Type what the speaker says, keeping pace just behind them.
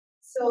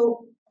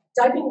So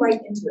diving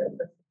right into it,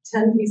 the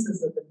 10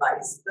 pieces of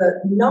advice.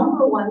 The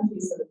number one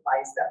piece of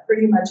advice that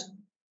pretty much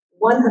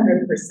 100%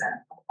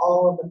 of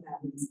all of the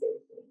families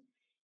gave me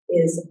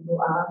is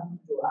dua,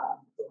 dua,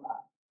 dua.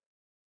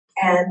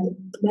 And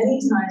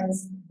many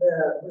times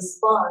the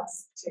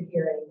response to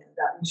hearing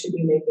that we should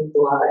be making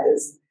dua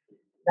is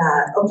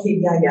that,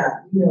 okay,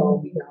 yeah, we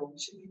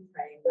should be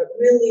praying, but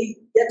really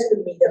get to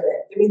the meat of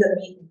it. Give me the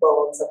meat and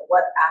bones of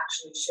what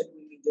actually should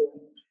we be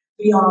doing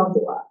beyond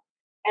dua.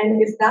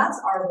 And if that's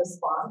our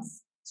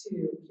response to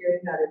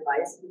hearing that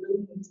advice, we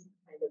really need to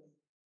kind of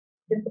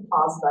hit the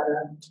pause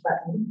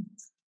button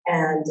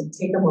and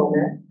take a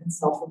moment and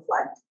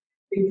self-reflect.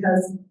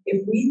 Because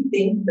if we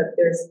think that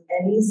there's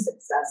any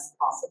success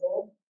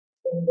possible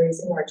in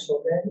raising our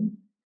children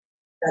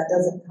that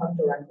doesn't come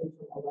directly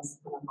from Allah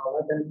subhanahu wa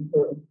ta'ala, then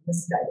we're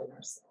misguiding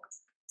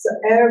ourselves. So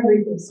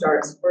everything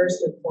starts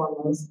first and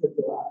foremost with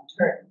dua,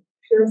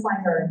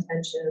 purifying our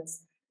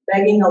intentions,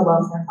 begging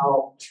Allah for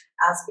help,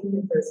 asking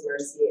Him for His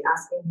mercy,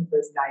 asking Him for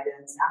His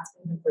guidance,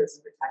 asking Him for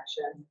His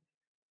protection.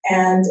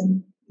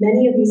 And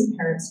many of these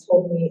parents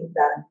told me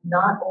that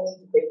not only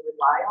did they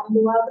rely on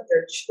dua, but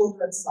their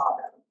children saw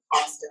them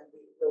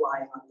constantly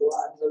relying on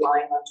dua,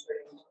 relying on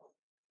turning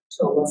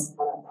to Allah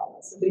subhanahu wa ta'ala.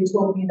 So they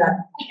told me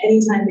that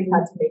anytime they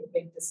had to make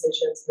big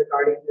decisions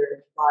regarding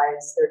their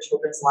lives, their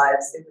children's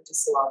lives, they would do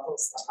salallaahu,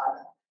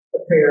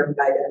 the prayer of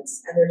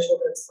guidance, and their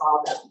children saw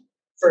them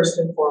first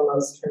and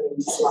foremost turning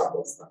to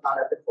salallaahu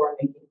before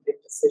making big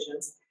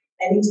decisions.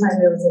 Anytime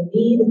there was a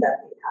need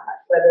that they had,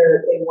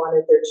 whether they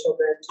wanted their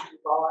children to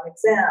do well on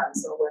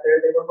exams or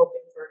whether they were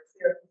hoping for a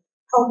clear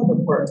health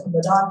report from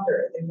the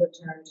doctor, they would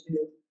turn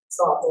to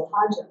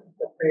salallaahu,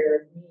 the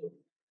prayer of need.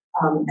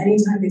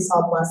 Anytime they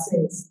saw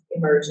blessings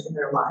emerge in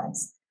their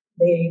lives,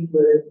 they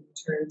would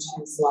turn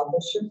to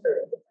salallaahu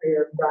shukr, the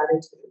prayer of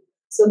gratitude.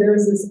 So there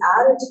was this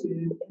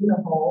attitude in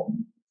the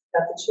home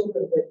that the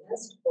children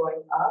witnessed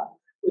growing up,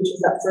 which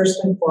is that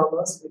first and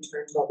foremost, we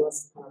turn to Allah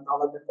subhanahu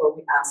wa ta'ala before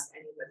we ask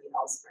anybody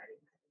else for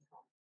anything.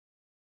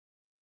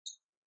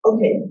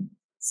 Okay,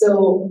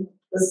 so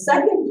the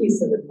second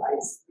piece of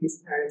advice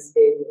these parents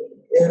gave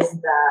me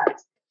is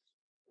that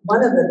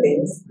one of the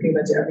things pretty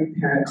much every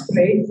parent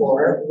prayed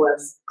for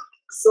was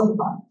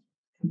Suhba,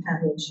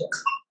 companionship.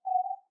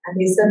 And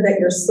they said that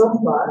your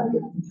Suhba,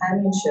 your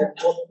companionship,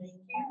 will make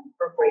you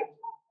or break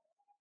you.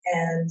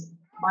 And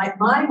my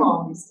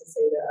mom used to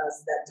say to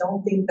us that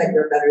don't think that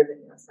you're better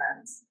than your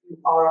friends. You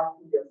are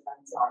who your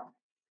friends are.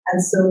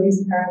 And so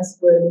these parents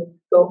would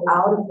go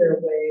out of their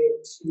way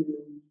to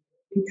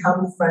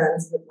become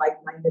friends with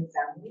like-minded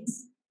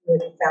families,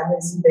 with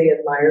families who they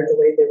admired the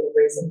way they were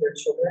raising their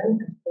children,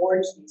 and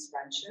forge these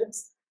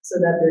friendships so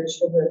that their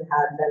children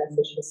had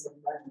beneficial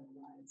support in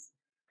their lives.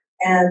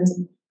 And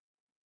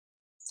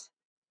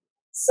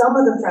some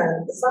of the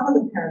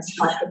parents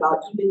talked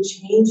about even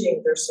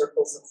changing their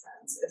circles of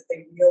friends if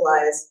they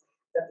realized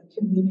that the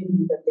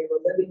community that they were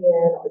living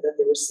in or that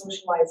they were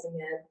socializing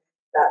in,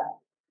 that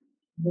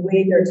the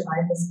way their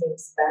time was being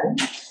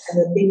spent and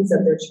the things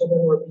that their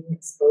children were being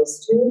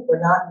exposed to were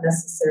not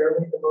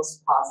necessarily the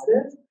most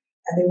positive,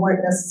 and they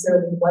weren't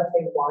necessarily what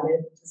they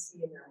wanted to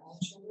see in their own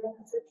children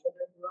as their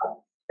children grew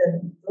up,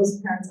 then those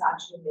parents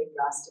actually made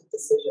drastic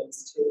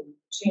decisions to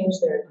change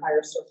their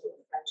entire circle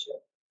of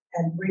friendship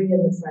and bring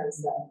in the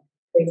friends that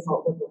they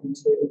felt were going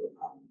to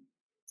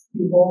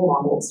be role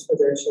models for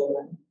their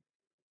children.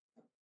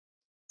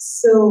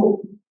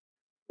 So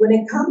when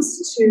it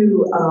comes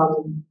to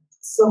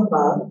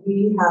Suhba,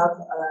 we have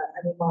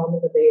an imam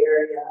in the Bay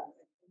Area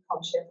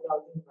called Sheikh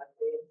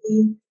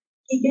Deen.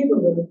 He gave a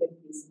really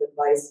good piece of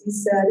advice. He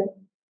said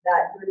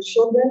that your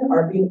children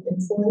are being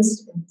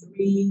influenced in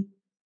three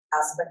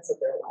aspects of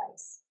their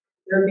lives.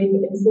 They're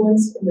being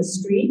influenced in the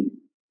street,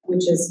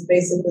 which is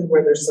basically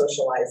where they're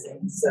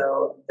socializing.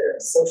 So their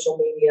social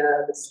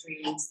media, the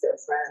streets, their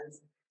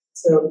friends.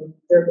 So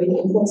they're being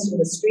influenced in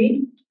the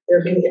street,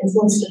 they're being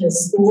influenced in the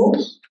school,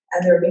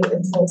 and they're being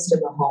influenced in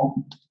the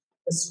home.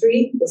 The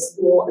street, the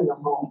school, and the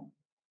home.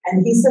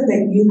 And he said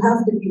that you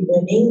have to be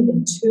winning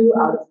in 2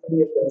 out of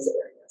 3 of those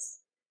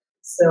areas.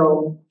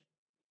 So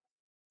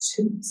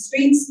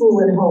street, school,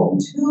 and home,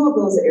 2 of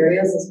those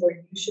areas is where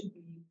you should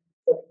be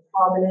the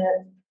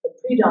predominant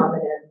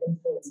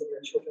influence in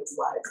your children's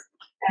lives.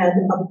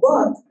 And a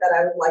book that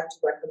I would like to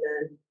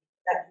recommend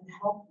that can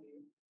help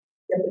you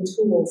get the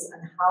tools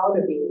on how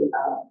to be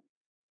a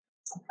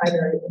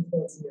primary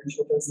influence in your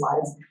children's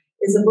lives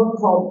is a book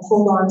called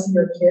Hold On to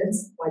Your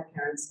Kids, Why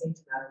Parents Need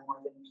to Matter More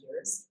Than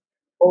Peers.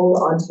 Hold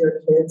On to Your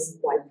Kids,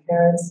 Why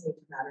Parents Need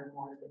to Matter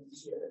More Than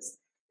Peers.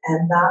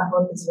 And that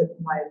book is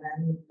written by a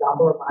man named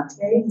Gabor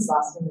Mate. His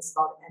last name is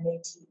spelled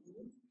Mate.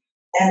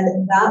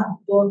 And that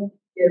book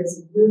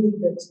gives really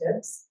good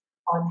tips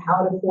on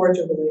how to forge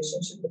a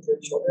relationship with your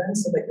children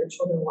so that your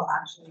children will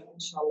actually,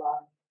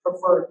 inshallah,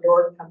 prefer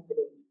your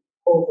company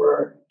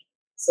over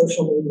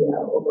social media,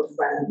 over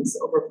friends,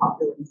 over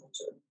popular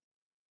culture.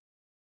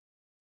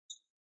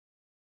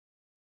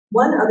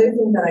 One other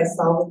thing that I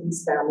saw with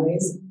these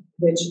families,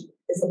 which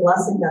is a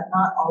blessing that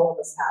not all of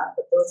us have,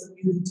 but those of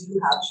you who do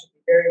have should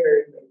be very,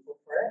 very grateful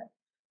for it,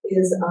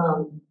 is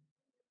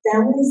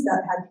families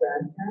that had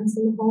grandparents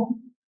in the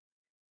home.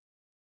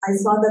 I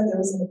saw that there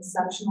was an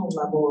exceptional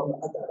level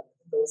of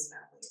those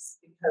families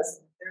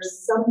because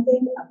there's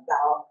something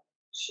about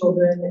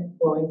children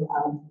growing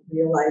up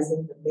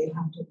realizing that they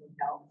have to look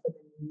out for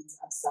the needs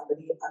of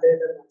somebody other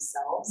than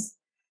themselves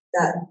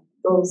that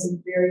goes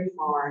very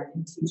far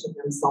in teaching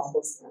them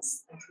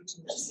selflessness and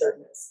teaching them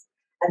service.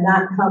 And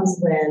that comes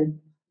when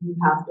you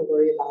have to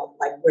worry about,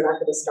 like, we're not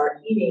going to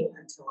start eating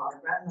until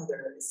our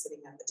grandmother is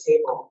sitting at the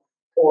table,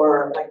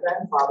 or my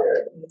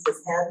grandfather needs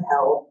his hand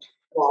held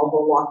while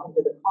we're walking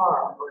to the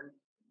car or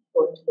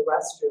going to the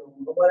restroom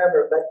or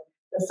whatever. But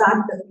the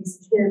fact that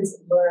these kids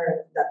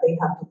learn that they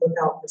have to look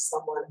out for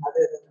someone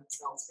other than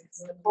themselves, because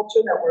in the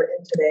culture that we're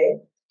in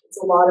today, it's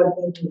a lot of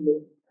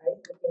me, right?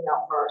 Looking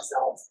out for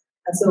ourselves.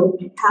 And so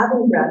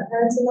having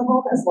grandparents in the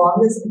home, as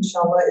long as,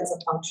 inshallah, it's a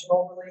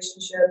functional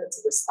relationship, it's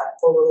a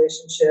respectful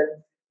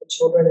relationship, the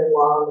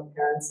children-in-law, the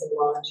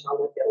parents-in-law,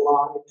 inshallah, get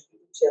along and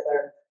treat each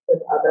other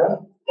with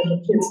other, and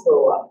the kids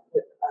grow up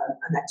with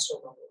an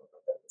extra level of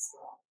it as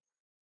well.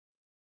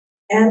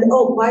 And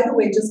oh, by the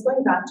way, just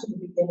going back to the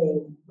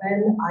beginning,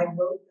 when I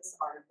wrote this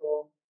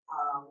article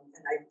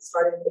and I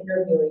started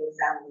interviewing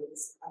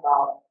families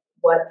about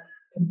what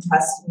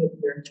impressed me in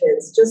their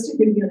kids, just to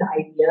give you an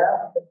idea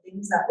of the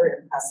things that were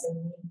impressing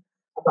me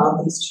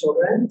about these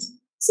children.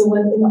 So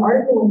when in the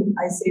article, when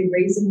I say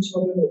raising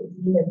children with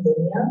Deen and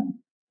Dunya,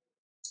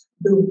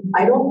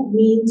 I don't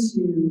mean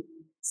to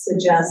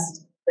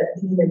suggest that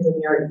Deen and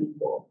Dunya are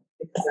equal,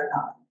 because they're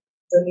not.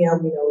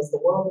 Dunya, we know, is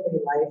the worldly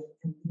life,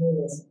 and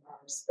Deen is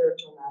our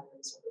spiritual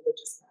matters or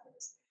religious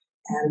matters.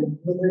 And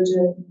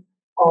religion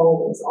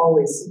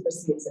always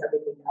supersedes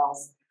everything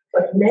else.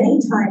 But many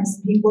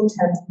times people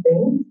tend to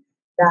think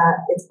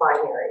that it's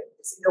binary.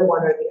 It's either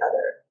one or the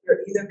other.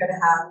 You're either going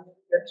to have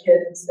your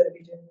kid who's going to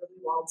be doing really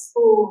well in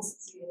school,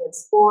 succeeding in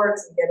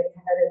sports, and getting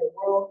ahead in the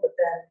world, but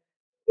then,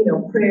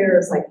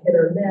 prayers like hit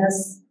or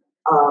miss.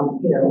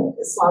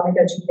 Islamic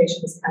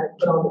education is kind of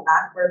put on the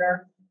back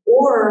burner.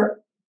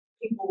 Or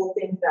people will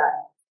think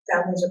that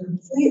families are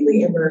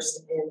completely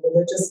immersed in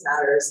religious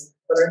matters,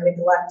 but are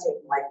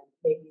neglecting, like,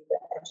 maybe the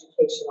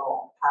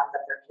educational path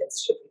that their kids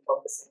should be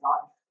focusing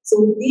on.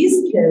 So with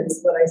these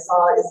kids, what I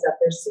saw is that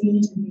there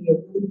seemed to be a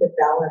really good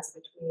balance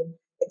between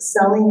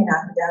excelling in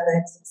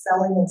academics,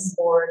 excelling in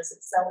sports,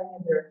 excelling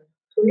in their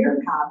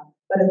career path,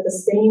 but at the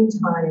same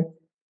time,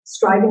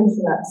 striving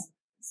for that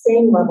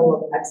same level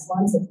of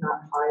excellence, if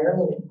not higher,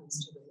 when it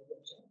comes to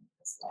religion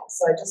as well.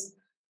 So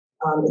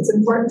it's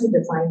important to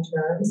define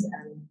terms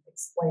and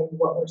explain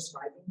what we're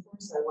striving for.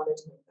 So I wanted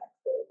to make that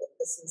clear that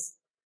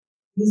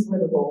these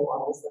were the role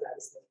models that I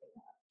was looking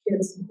at.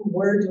 Kids who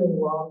were doing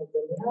well in the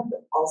dunya,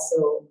 but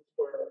also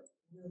were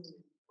really,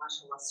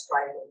 mashallah,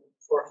 striving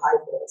for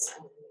high goals.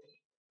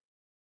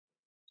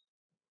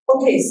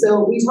 Okay,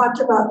 so we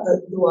talked about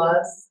the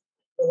du'as,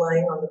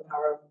 relying on the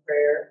power of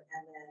prayer,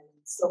 and then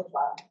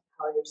Suhba,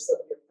 how your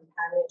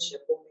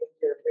companionship will make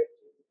your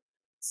breakthrough.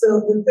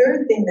 So the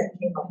third thing that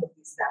came up with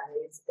these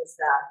families is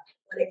that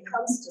when it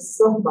comes to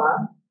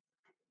Suhba,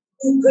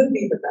 who could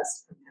be the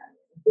best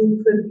companion?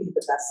 Who could be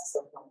the best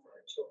Suhba for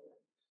our children?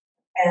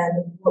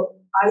 And what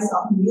I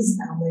saw in these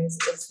families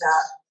is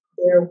that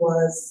there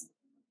was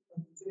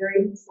a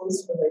very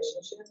close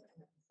relationship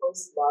and a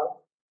close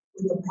love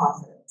with the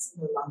Prophet,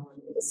 salallaahu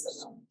alaihi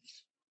wasallam.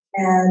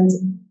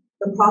 And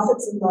the Prophet,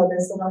 salallaahu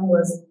alaihi wasallam,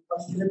 was a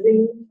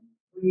living,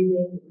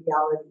 breathing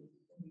reality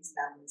in these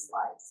families'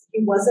 lives.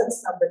 He wasn't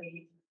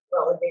somebody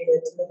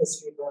relegated to the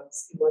history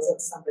books. He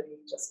wasn't somebody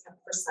just kept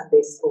for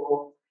Sunday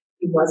school.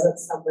 He wasn't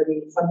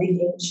somebody from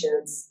the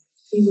ancients.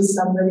 He was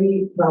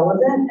somebody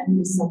relevant, and he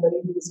was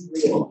somebody who was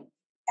real.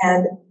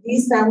 And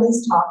these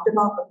families talked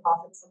about the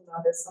Prophet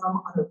ﷺ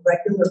on a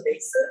regular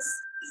basis,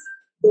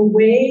 the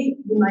way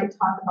you might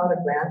talk about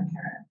a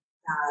grandparent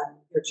that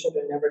your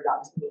children never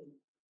got to meet.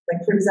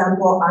 Like, for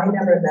example, I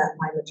never met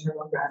my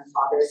maternal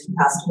grandfather. He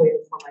passed away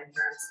before my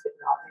parents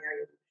got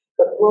married.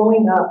 But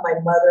growing up, my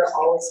mother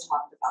always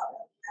talked about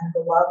him, and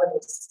her love and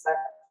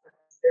respect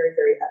was very,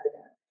 very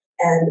evident.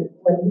 And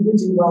when he would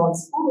do well in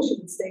school,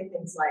 she would say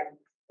things like,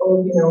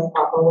 "Oh, if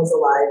Papa was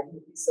alive, he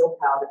would be so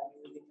proud of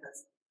you,"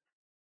 because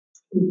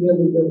he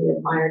really, really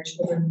admired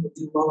children who would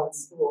do well in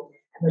school.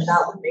 And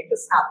that would make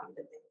us happy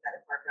to think that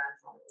if our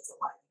grandfather was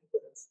alive, he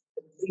would have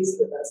been pleased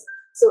with us.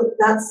 So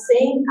that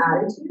same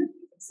attitude,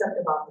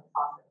 except about the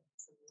Prophet.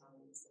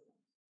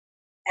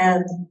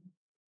 And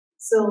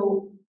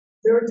so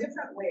there are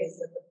different ways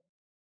that the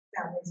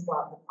families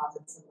brought the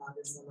Prophet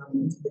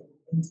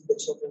into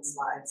the children's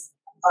lives.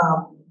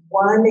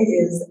 One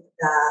is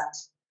that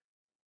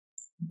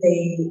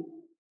they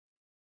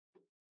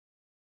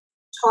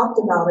talked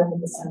about it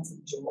with a sense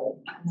of joy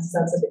and a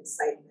sense of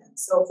excitement.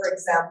 So, for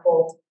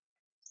example,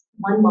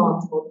 one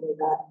mom told me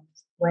that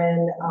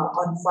when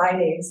on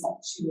Fridays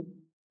she would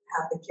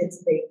have the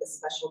kids bake a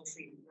special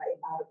treat, right,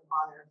 out of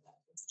honor of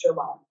it's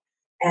Jummah.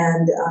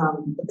 And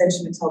but then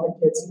she would tell the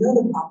kids,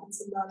 the Prophet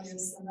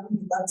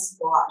he loves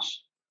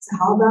squash. So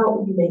how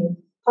about we make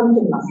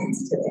pumpkin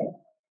muffins today?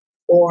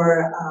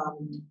 Or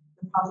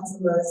the Prophet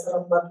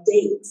ﷺ loved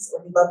dates,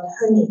 or he loved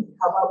honey.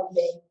 How about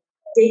we make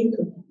date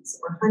cookies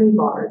or honey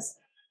bars?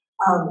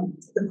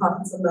 The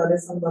Prophet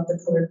ﷺ loved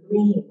the color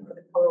green or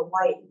the color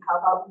white. How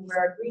about we wear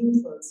our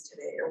green clothes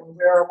today, or we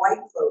wear our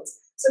white clothes?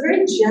 So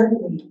very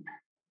gently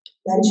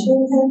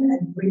mentioning him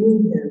and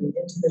bringing him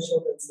into the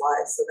children's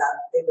lives so that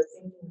they were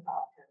thinking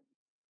about him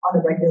on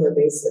a regular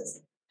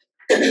basis.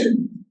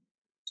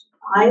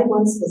 I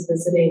once was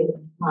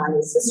visiting my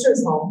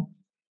sister's home,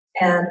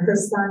 and her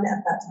son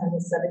at that time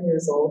was 7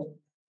 years old,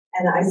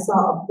 and I saw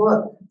a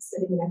book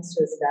sitting next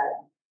to his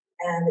bed,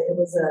 and it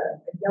was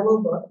a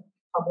yellow book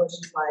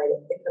published by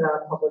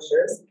Iqra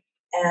Publishers,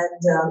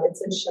 and it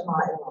said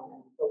Shama'il on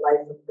it, The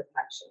Life of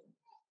Perfection.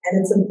 And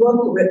it's a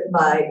book written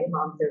by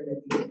Imam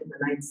Tirmidhi in the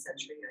 9th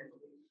century, I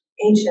believe,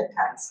 ancient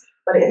text,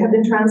 but it had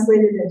been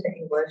translated into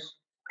English,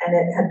 and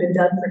it had been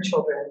done for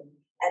children,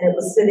 and it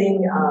was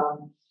sitting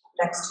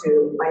next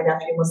to my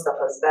nephew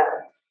Mustafa's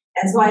bed.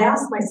 And so I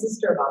asked my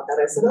sister about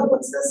that. I said, oh,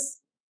 what's this?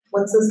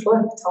 What's this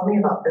book? Tell me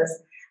about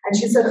this. And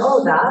she said,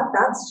 oh,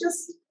 that's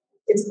just,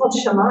 it's called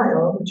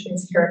Shama'il, which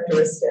means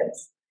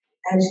characteristics.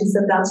 And she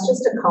said, that's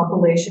just a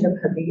compilation of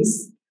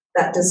hadiths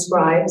that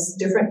describes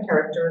different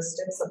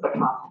characteristics of the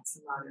Prophet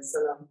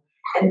ﷺ.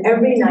 And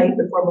every night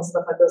before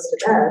Mustafa goes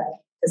to bed,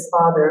 his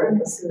father,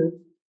 Masood,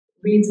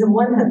 reads him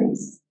one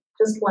hadith,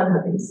 just one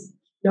hadith.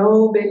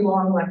 No big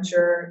long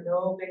lecture,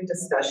 no big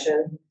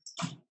discussion,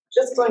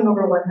 just going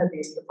over one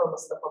hadith before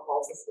Mustafa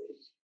falls asleep.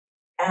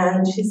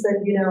 And she said,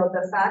 you know,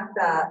 the fact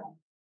that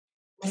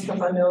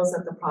Mustafa knows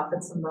that the Prophet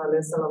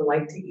ﷺ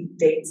liked to eat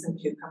dates and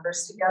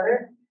cucumbers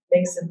together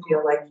makes him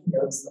feel like he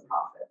knows the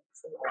Prophet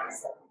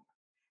ﷺ.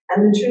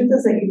 And the truth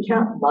is that you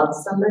can't love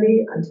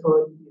somebody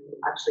until you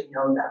actually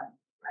know them,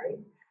 right?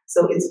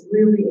 So it's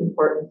really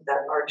important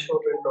that our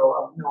children grow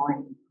up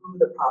knowing who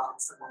the Prophet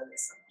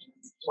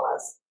ﷺ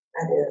was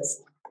and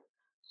is.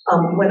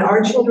 When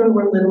our children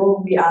were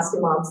little, we asked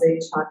Imam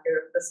Zayd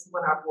Shakir, this is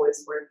when our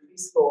boys were in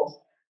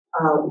preschool,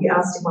 we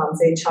asked Imam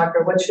Zayd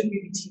Shakir, what should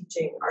we be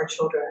teaching our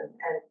children?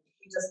 And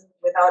he just,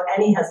 without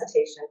any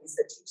hesitation, he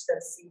said, teach them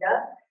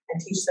Sira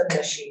and teach them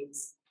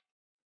Nasheeds.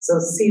 So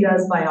Sira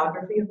is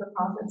biography of the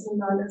Prophet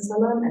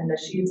ﷺ, and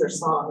Nasheeds are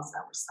songs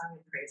that were sung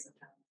in praise of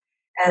him.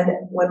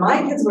 And when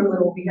my kids were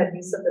little, we had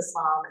Yusuf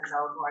Islam and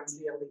Zawad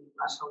Hornsby Ali,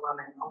 mashallah,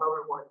 and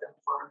Allah reward them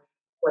for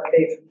what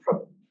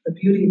the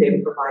beauty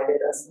they've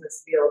provided us in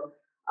this field.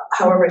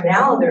 However,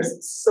 now there's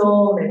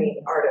so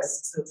many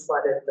artists who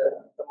flooded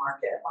the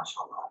market,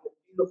 mashallah, with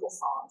beautiful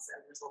songs,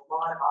 and there's a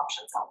lot of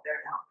options out there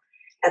now.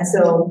 And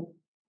so,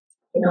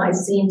 you know, I've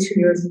seen 2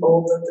 years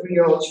old and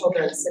 3-year-old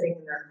children sitting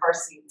in their car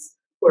seats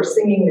who are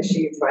singing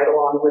Nasheeds right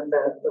along with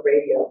the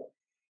radio.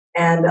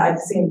 And I've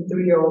seen a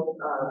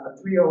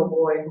 3-year-old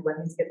boy who, when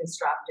he's getting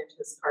strapped into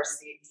his car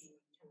seat, he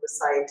can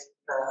recite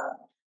the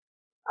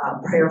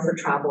prayer for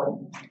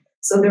traveling.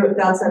 So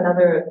that's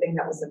another thing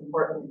that was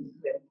important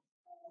with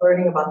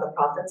learning about the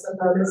Prophet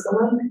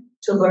ﷺ,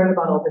 to learn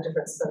about all the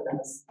different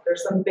sunnahs.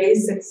 There's some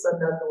basic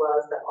sunnah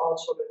du'as that all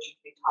children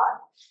should be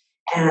taught,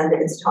 and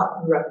it's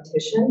taught through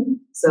repetition.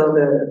 So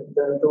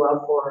the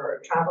dua for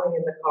traveling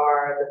in the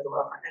car, the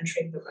dua for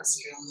entering the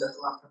restroom, the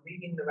dua for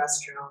leaving the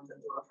restroom, the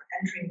dua for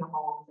entering the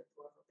home, the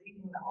dua for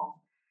leaving the home.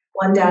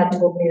 One dad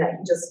told me that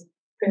he just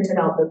printed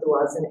out the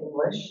duas in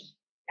English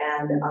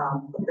and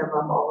put them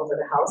up all over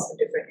the house in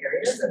different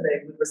areas, and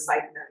they would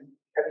recite them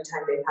every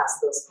time they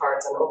passed those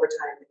cards, and over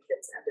time the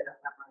kids ended up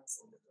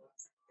memorizing the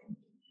duas.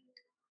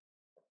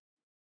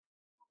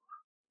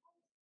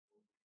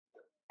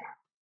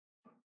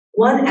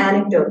 One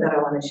anecdote that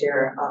I want to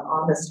share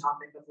on this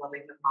topic of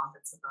loving the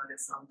Prophet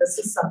ﷺ, this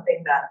is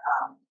something that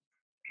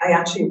I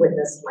actually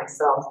witnessed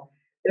myself.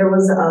 There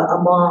was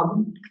a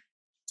mom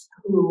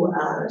who,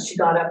 she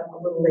got up a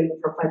little late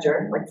for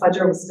Fajr, like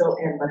Fajr was still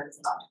in, but it was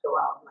about to go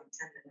out in like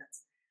 10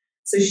 minutes.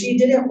 So she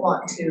didn't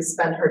want to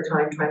spend her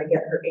time trying to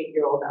get her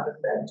 8-year-old out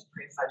of bed to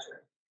pray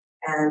Fajr.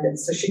 And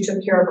so she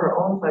took care of her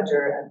own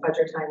Fajr, and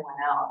Fajr time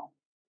went out.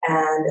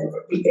 And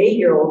the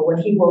 8-year-old, when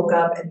he woke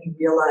up and he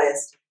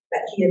realized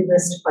that he had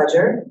missed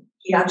Fajr,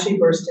 he actually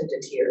burst into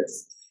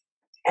tears.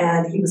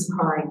 And he was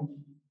crying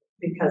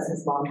because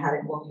his mom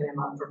hadn't woken him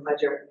up for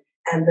Fajr.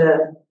 And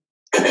the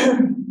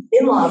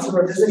in-laws who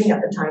were visiting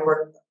at the time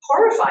were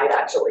horrified,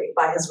 actually,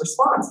 by his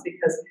response,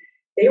 because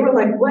they were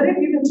like, what have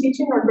you been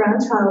teaching our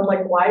grandchild?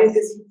 Like, why is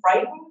he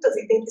frightened? Does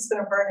he think he's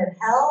going to burn in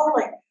hell?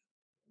 Like,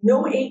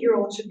 no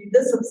 8-year-old should be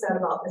this upset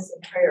about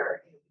missing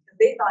prayer, because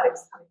they thought it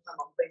was coming from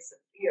a place of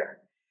fear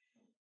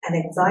and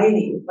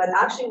anxiety. But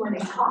actually, when they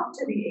talked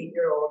to the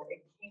 8-year-old,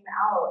 it came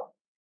out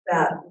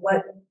that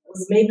what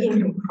was making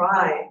him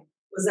cry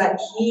was that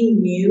he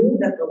knew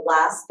that the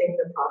last thing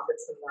the Prophet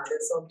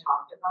ﷺ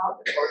talked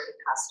about before he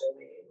passed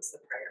away was the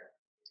prayer.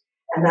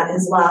 And that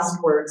his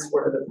last words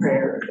were the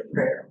prayer,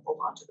 hold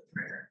on to the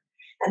prayer.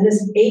 And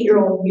this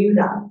 8-year-old knew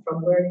that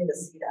from learning the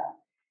Sira.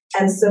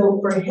 And so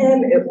for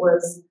him, it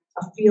was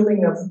a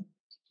feeling of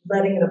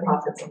letting the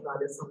Prophet ﷺ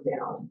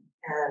down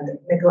and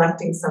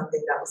neglecting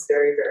something that was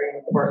very, very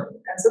important.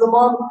 And so the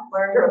mom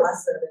learned her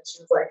lesson, and she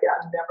was like, yeah,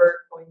 I'm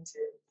never going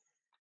to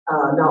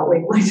not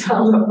wake my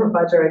child up for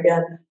Fajr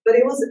again. But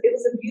it was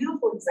a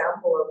beautiful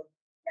example of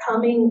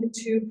coming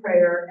to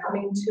prayer,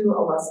 coming to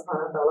Allah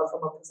subhanahu wa ta'ala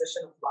from a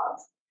position of love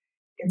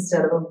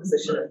instead of a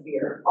position of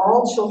fear.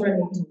 All children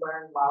need to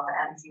learn love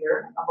and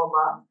fear of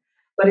Allah.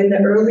 But in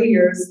the early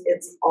years,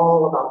 it's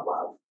all about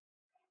love.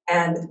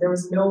 And there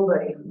was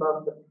nobody who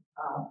loved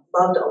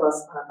Allah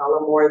subhanahu wa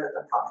ta'ala more than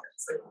the Prophet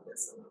sallallahu alaihi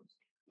wasallam.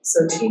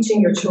 So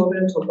teaching your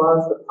children to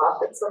love the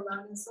Prophet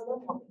sallallahu alaihi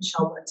wasallam will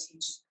inshallah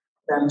teach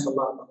them to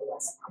love Allah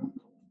subhanahu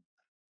wa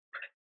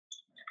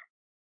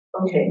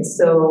ta'ala. Okay,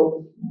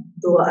 so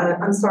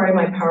I'm sorry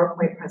my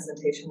PowerPoint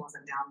presentation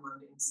wasn't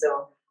downloading,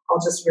 so I'll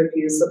just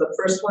review. So the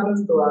first one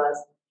was du'as,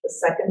 the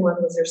second one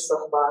was your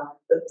suhba,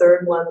 the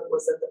third one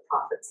was that the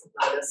Prophet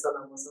sallallahu alaihi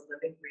wasallam was a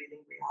living,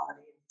 breathing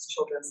reality in his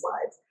children's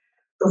lives.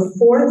 The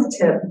fourth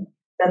tip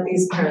that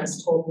these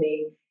parents told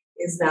me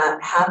is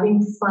that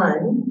having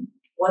fun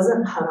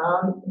wasn't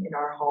haram in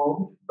our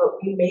home, but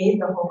we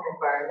made the home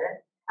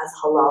environment as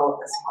halal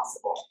as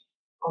possible.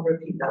 I'll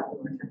repeat that one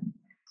more time.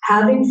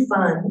 Having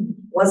fun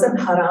wasn't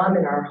haram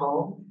in our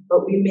home,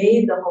 but we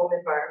made the home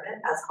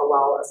environment as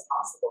halal as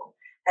possible.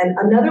 And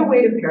another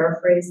way to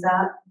paraphrase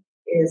that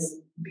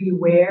is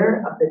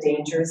beware of the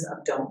dangers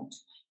of don't.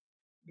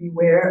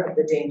 Beware of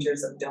the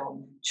dangers of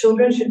don't.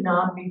 Children should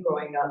not be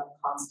growing up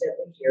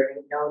constantly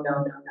hearing, no, no,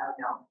 no, no,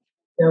 no.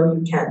 No,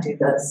 you can't do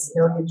this.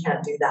 No, you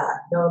can't do that.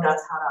 No,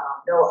 that's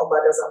haram. No,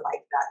 Allah doesn't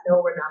like that.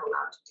 No, we're not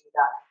allowed to do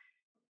that.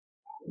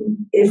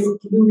 If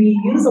we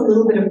use a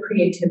little bit of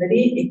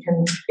creativity, it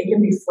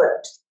can be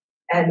flipped,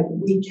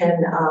 and we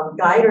can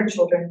guide our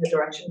children in the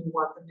direction we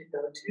want them to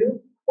go to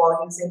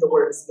while using the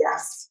words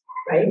yes,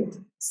 right?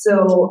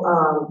 So,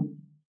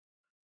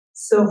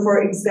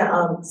 for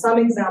some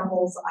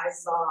examples I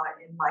saw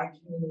in my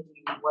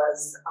community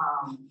was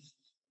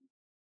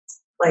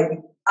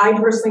like, I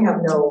personally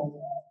have no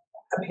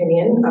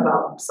opinion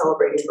about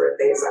celebrating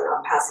birthdays. I'm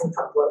not passing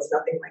fatwas,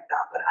 nothing like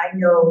that. But I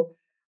know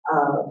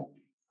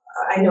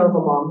of a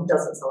mom who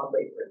doesn't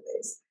celebrate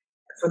birthdays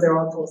for their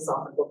own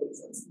philosophical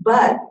reasons.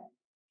 But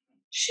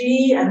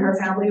she and her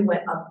family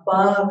went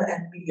above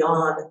and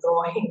beyond,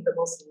 throwing the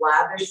most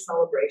lavish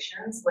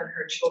celebrations when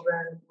her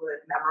children would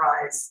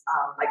memorize,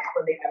 like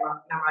when they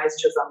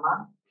memorized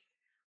Juz'amma,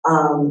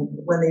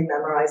 when they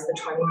memorized the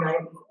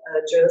 29th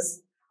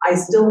Juz. I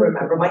still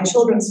remember, my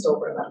children still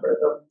remember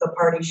the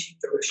party she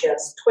threw. She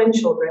has twin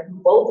children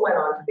who both went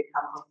on to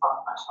become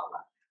Hafaz,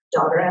 mashallah,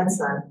 daughter and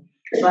son.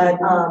 But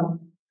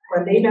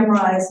when they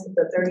memorized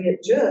the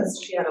 30th Juz,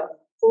 she had a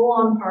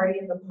full-on party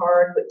in the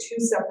park with 2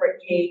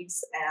 separate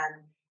cakes,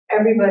 and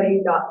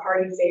everybody got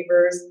party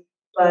favors,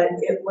 but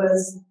it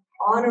was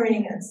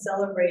honoring and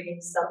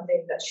celebrating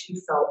something that she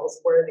felt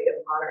was worthy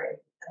of honoring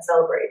and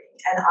celebrating.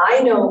 And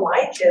I know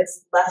my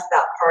kids left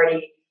that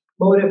party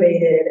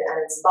motivated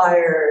and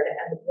inspired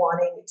and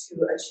wanting to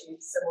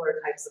achieve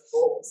similar types of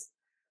goals.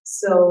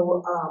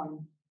 So,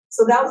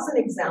 so that was an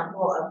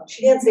example of,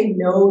 she didn't say,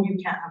 no, you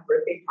can't have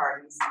birthday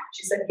parties.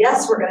 She said,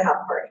 yes, we're gonna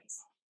have parties.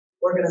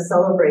 We're gonna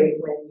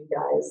celebrate when you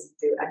guys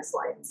do X,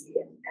 Y, and Z,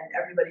 and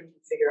everybody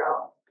can figure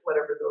out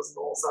whatever those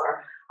goals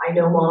are. I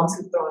know moms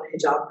who've thrown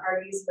hijab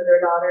parties for their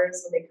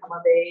daughters when they come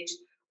of age,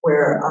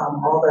 where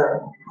all the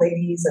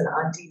ladies and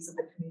aunties of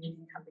the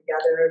community come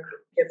together,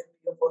 give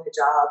beautiful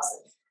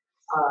hijabs,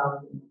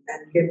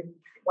 and give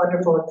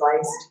wonderful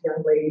advice to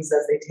young ladies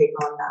as they take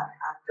on that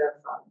act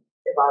of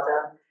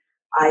ibadah.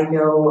 I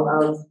know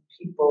of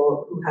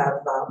people who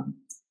have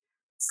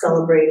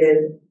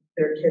celebrated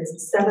their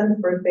kids'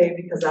 7th birthday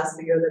because that's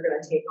the year they're going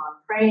to take on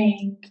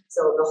praying.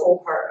 So the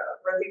whole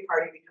birthday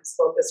party becomes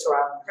focused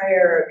around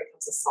prayer. It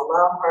becomes a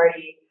salah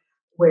party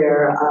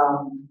where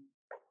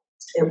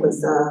it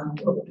was,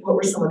 what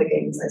were some of the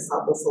games I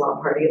saw at the salah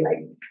party?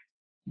 Like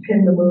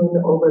pin the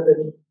moon over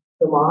the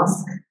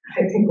mosque,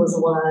 I think was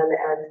one,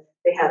 and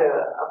they had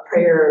a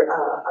prayer,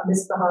 a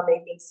misbah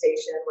making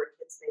station where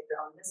kids made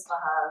their own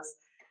misbahs.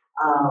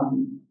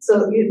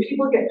 So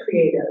people get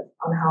creative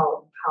on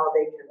how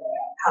they can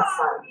have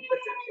fun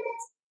with their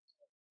kids.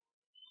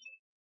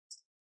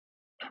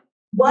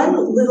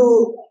 One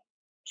little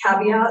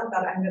caveat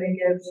that I'm going to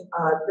give,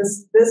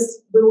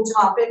 this little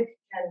topic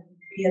can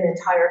be an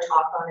entire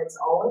talk on its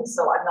own,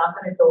 so I'm not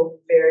going to go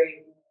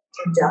very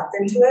in depth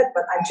into it,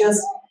 but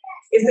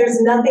if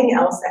there's nothing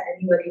else that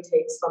anybody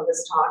takes from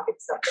this talk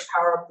except the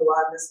power of dua,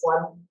 this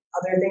one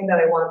other thing that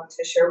I want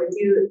to share with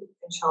you,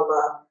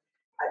 inshallah,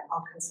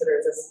 I'll consider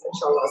this,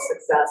 inshallah, a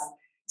success.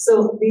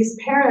 So these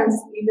parents,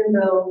 even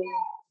though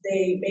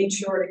they made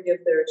sure to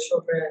give their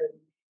children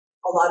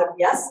a lot of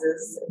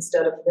yeses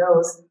instead of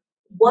nos,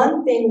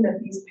 one thing that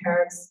these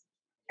parents,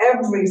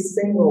 every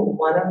single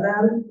one of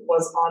them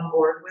was on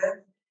board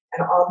with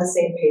and on the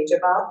same page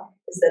about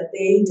is that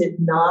they did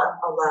not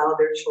allow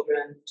their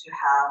children to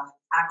have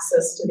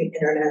access to the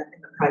internet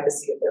in the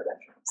privacy of their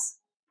bedrooms.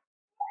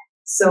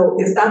 So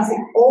if that's the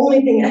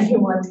only thing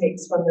anyone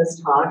takes from this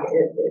talk,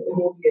 it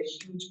will be a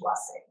huge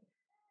blessing.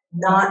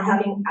 Not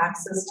having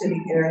access to the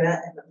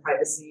internet in the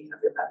privacy of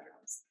your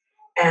bedrooms.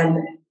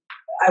 And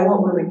I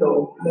won't go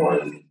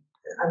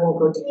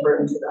deeper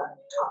into that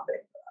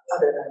topic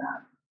other than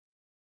that.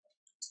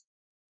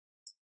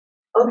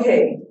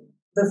 Okay,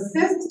 the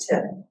fifth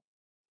tip.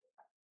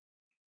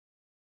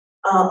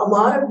 A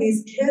lot of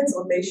these kids,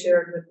 what they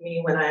shared with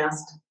me when I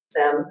asked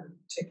them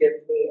to give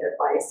me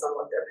advice on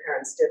what their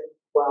parents did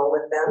well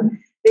with them,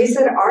 they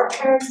said our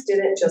parents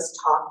didn't just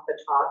talk the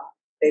talk,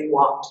 they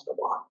walked the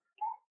walk.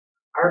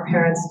 Our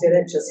parents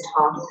didn't just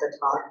talk the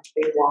talk,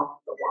 they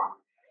walked the walk.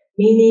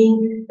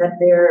 Meaning that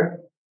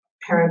their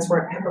parents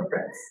weren't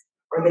hypocrites,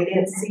 or they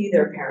didn't see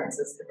their parents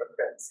as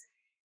hypocrites.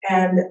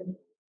 And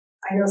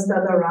I know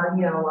Sada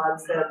Rania Awad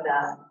said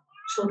that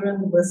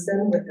children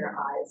listen with their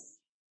eyes.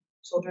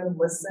 Children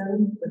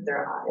listen with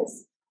their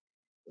eyes,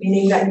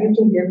 meaning that you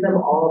can give them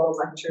all the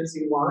lectures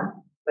you want,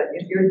 but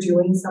if you're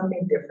doing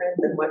something different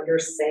than what you're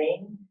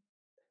saying,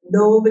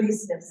 nobody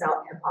sniffs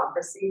out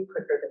hypocrisy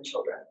quicker than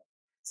children.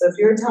 So if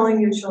you're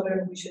telling your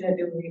children we shouldn't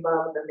do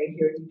riba, but then they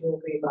hear you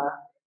doing riba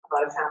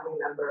about a family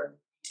member,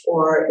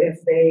 or if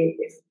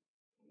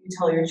you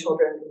tell your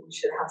children we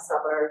should have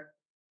sabr,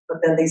 but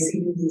then they see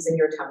you losing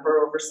your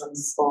temper over some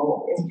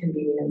small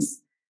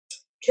inconvenience,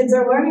 kids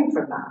are learning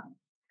from that.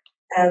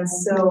 And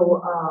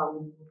so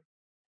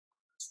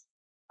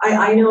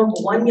I know of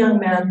one young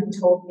man who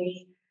told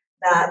me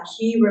that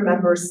he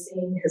remembers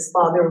seeing his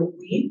father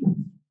weep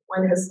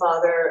when his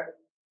father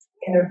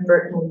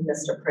inadvertently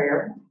missed a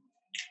prayer.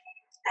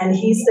 And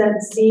he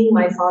said, seeing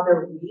my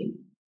father weep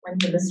when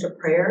he missed a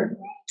prayer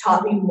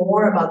taught me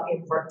more about the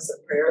importance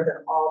of prayer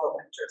than all the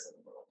lectures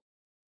in the world.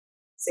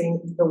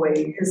 Seeing the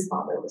way his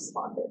father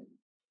responded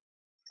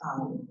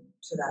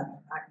to that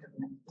act of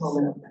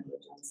moment of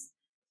negligence.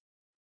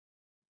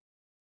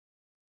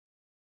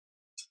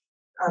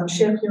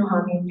 Sheikh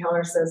Yohani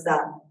Keller says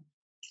that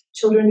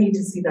children need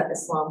to see that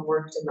Islam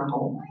worked in the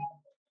home.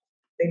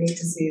 They need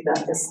to see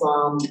that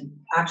Islam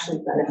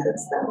actually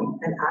benefits them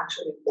and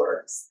actually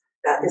works.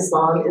 That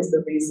Islam is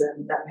the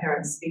reason that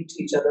parents speak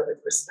to each other with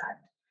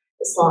respect.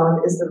 Islam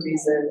is the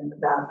reason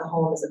that the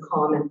home is a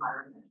calm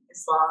environment.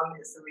 Islam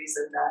is the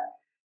reason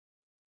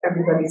that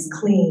everybody's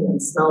clean and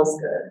smells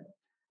good.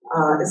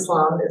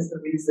 Islam is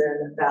the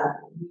reason that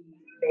we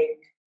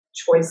make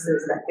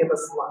choices that give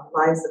us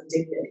lives of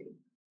dignity.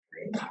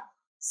 Right?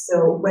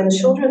 So when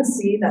children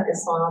see that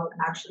Islam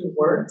actually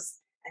works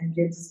and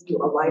gives you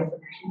a life of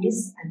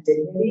peace and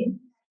dignity,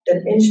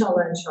 then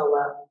inshallah,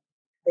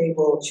 they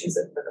will choose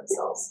it for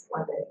themselves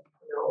one day when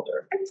they're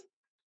older.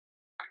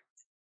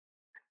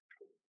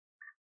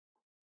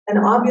 And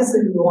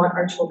obviously we want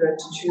our children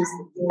to choose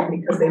the Deen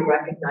because they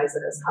recognize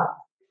it as haq,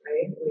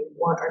 right? We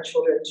want our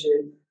children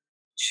to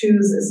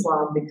choose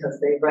Islam because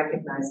they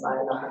recognize la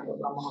ilaha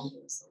illallah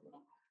Muhammadur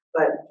Rasulullah.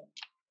 But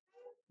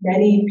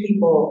many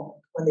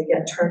people, when they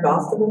get turned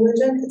off the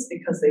religion, it's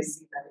because they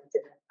see that it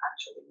didn't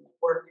actually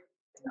work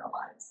in their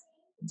lives.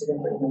 It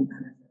didn't bring them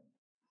benefit.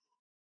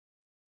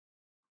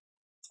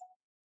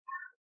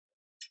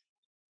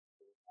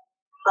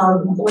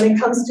 When it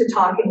comes to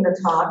talking the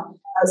talk,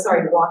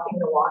 walking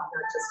the walk,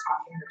 not just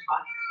talking the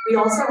talk, we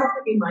also have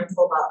to be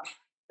mindful about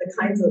the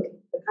kind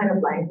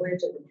of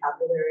language and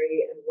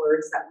vocabulary and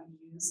words that we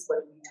use when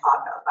we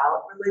talk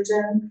about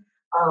religion.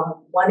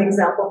 One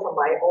example from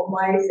my own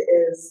life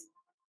is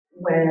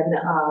when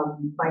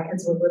my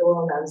kids were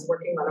little and I was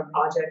working on a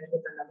project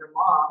with another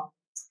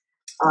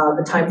mom,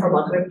 the time for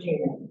Maghrib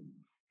came in.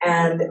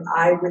 And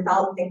I,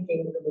 without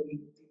thinking really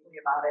deeply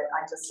about it,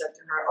 I just said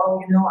to her,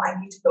 oh, I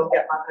need to go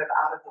get Maghrib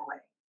out of the way.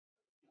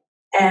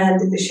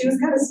 And she was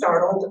kind of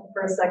startled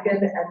for a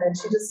second, and then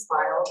she just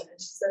smiled and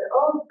she said,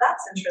 oh,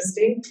 that's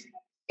interesting.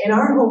 In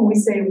our home, we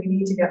say we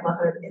need to get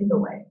Maghrib in the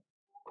way.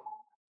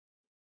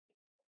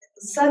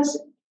 Such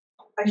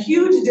a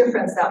huge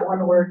difference that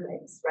one word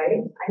makes,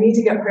 right? I need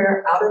to get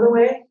prayer out of the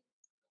way.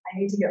 I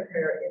need to get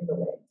prayer in the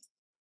way.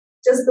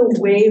 Just the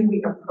way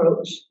we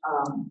approach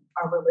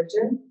our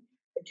religion,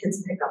 the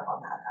kids pick up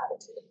on that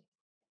attitude.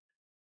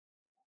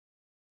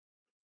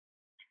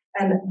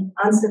 And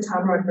Ansa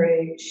Tamra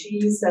Gray,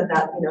 she said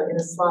that, in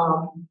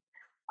Islam,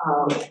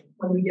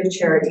 when we give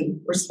charity,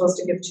 we're supposed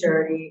to give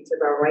charity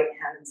with our right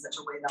hand in such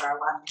a way that our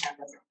left hand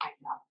doesn't point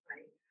out,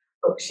 right?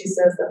 But she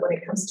says that when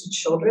it comes to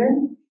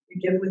children,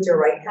 you give with your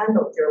right hand,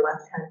 but with your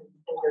left hand, you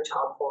pull your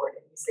child forward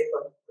and you say,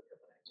 look at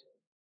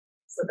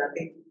what I'm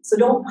doing. So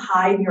don't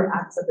hide your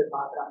acts of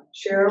ibadah.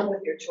 Share it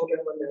with your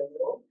children when they're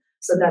little,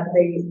 so that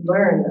they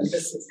learn that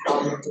this is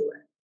how you do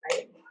it,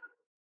 right?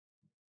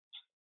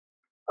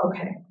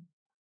 Okay.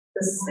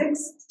 The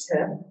sixth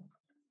tip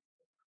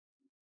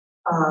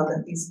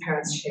that these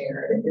parents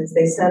shared is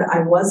they said,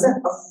 I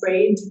wasn't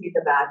afraid to be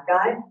the bad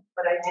guy,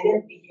 but I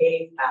didn't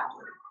behave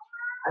badly.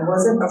 I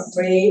wasn't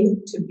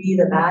afraid to be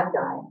the bad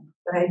guy,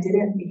 but I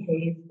didn't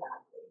behave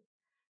badly.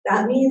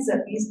 That means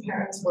that these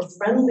parents were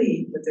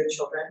friendly with their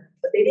children,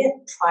 but they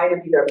didn't try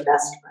to be their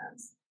best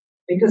friends.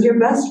 Because your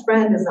best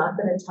friend is not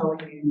going to tell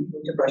you you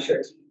need to brush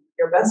your teeth.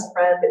 Your best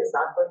friend is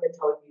not going to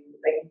tell you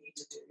that you need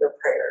to do your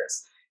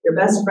prayers. Your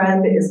best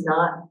friend is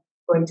not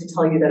going to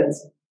tell you that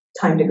it's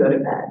time to go to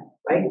bed,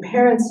 right?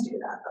 Parents do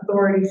that.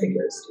 Authority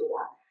figures do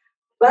that.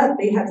 But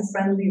they have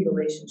friendly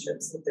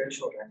relationships with their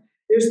children.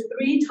 There's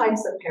 3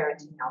 types of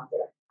parenting out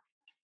there.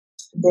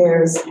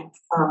 There's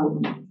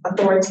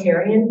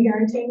authoritarian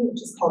parenting,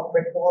 which is called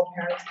brick wall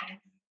parenting,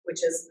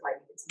 which is like,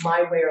 it's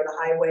my way or the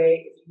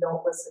highway. If you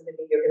don't listen to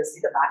me, you're going to see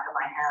the back of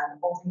my hand.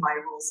 Only my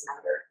rules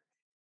matter,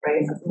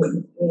 right?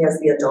 Me as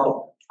the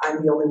adult,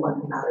 I'm the only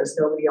one who matters.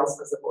 Nobody else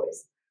has a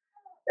voice.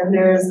 Then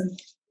there's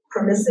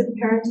permissive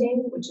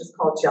parenting, which is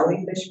called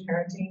jellyfish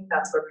parenting.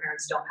 That's where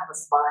parents don't have a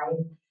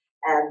spine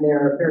and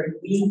they're very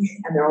weak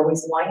and they're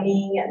always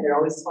whining and they're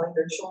always telling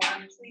their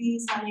children,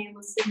 please, honey,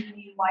 listen to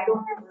me. Why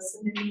don't you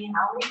listen to me?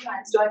 How many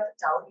times do I have to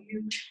tell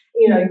you?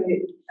 You know,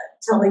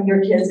 telling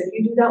your kids, if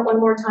you do that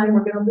one more time,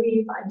 we're going to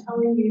leave. I'm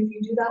telling you, if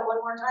you do that one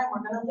more time,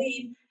 we're going to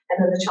leave.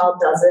 And then the child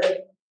does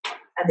it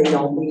and they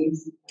don't leave.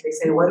 They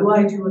say, what do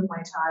I do with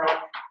my child?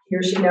 He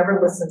or she never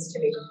listens to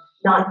me.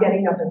 Not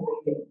getting up and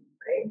leaving,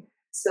 right?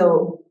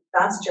 So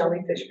that's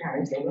jellyfish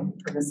parenting,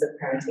 permissive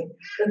parenting.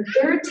 The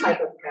third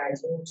type of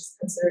parenting, which is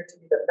considered to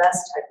be the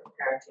best type of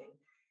parenting,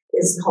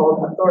 is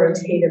called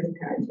authoritative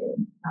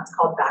parenting. That's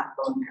called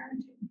backbone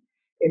parenting.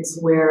 It's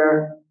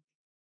where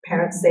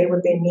parents say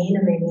what they mean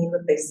and they mean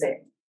what they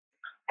say.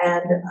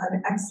 And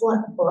an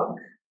excellent book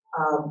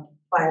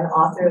by an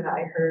author that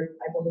I heard,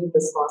 I believe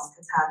this mosque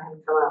has had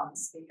him come out and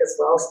speak as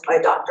well,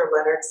 by Dr.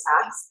 Leonard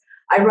Sachs.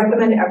 I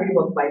recommend every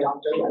book by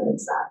Dr. Leonard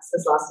Sachs.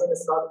 His last name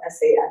is spelled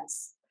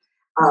S-A-X.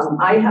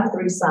 I have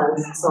 3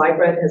 sons, so I've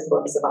read his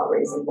books about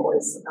raising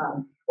boys.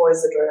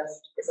 Boys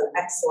Adrift is an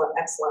excellent,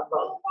 excellent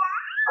book.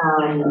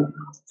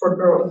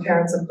 For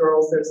parents of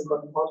girls, there's a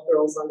book called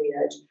Girls on the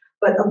Edge.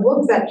 But a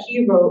book that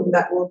he wrote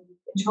that will,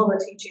 inshallah,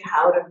 teach you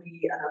how to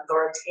be an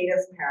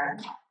authoritative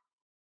parent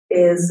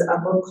is a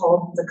book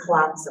called The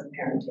Collapse of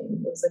Parenting.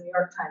 It was a New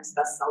York Times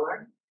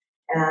bestseller.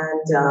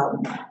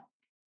 And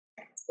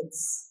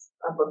it's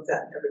a book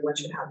that everyone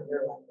should have in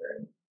their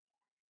library.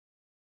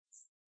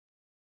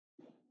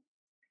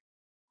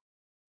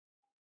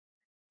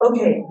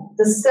 Okay,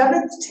 the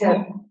 7th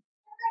tip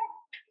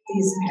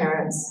these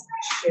parents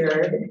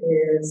shared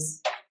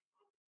is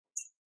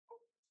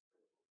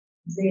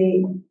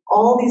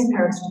all these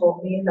parents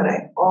told me that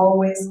I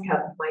always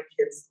kept my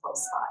kids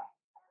close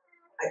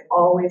by. I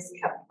always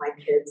kept my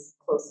kids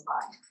close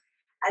by.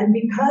 And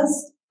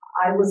because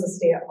I was a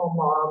stay-at-home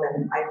mom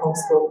and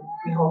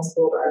we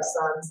homeschooled our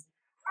sons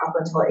up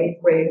until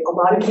 8th grade, a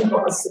lot of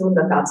people assume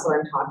that that's what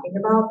I'm talking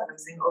about, that I'm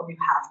saying, oh, you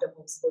have to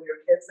homeschool your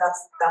kids.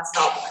 That's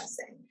not what I'm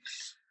saying.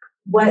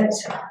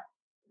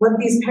 What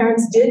these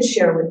parents did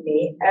share with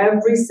me,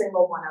 every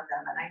single one of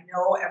them, and I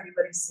know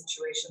everybody's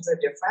situations are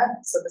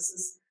different, so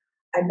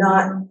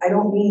I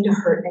don't mean to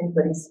hurt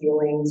anybody's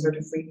feelings or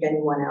to freak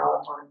anyone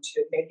out or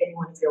to make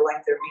anyone feel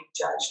like they're being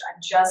judged.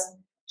 I'm just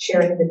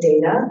sharing the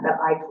data that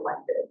I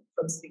collected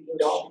from speaking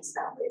to all these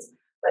families.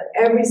 But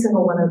every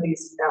single one of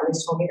these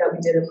families told me that we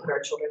didn't put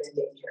our children in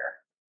daycare,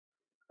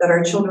 that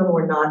our children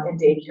were not in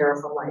daycare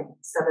from like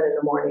 7 in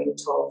the morning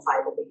till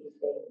 5 in the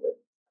evening with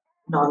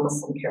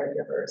non-Muslim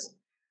caregivers.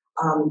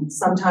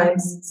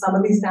 Sometimes some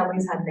of these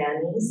families had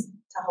nannies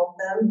to help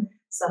them.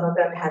 Some of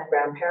them had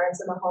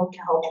grandparents in the home to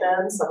help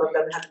them. Some of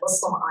them had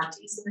Muslim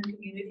aunties in the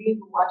community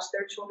who watched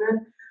their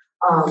children.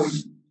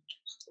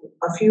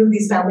 A few of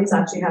these families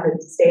actually had a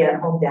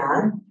stay-at-home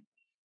dad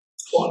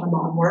while the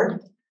mom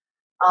worked.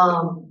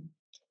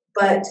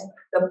 But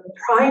the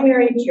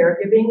primary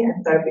caregiving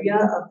and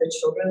tarbiyah of the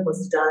children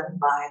was done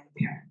by the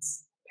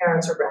parents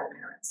or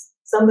grandparents.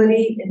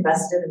 Somebody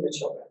invested in the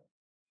children,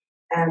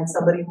 and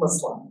somebody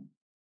Muslim,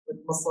 with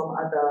Muslim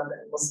adab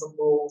and Muslim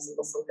rules and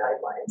Muslim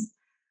guidelines.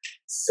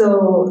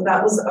 So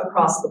that was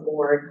across the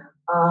board.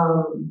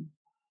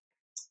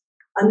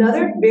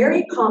 Another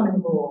very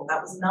common rule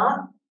that was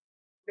not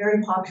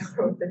very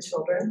popular with the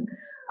children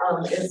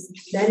is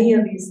many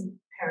of these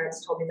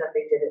parents told me that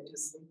they didn't do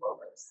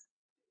sleepovers,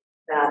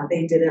 that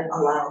they didn't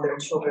allow their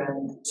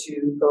children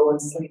to go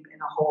and sleep in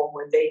a home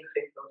where they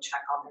couldn't go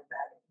check on their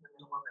bed in the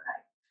middle of the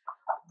night.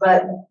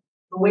 But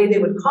the way they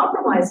would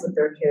compromise with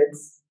their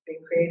kids,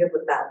 being creative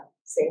with that,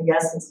 saying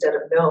yes instead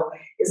of no,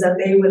 is that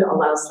they would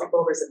allow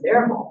sleepovers in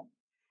their home.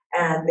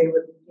 And they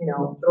would,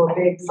 throw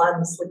big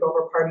fun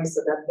sleepover parties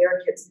so that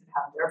their kids could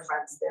have their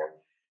friends there.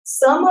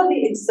 Some of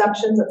the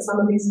exceptions that some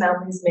of these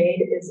families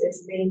made is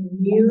if they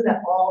knew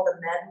that all the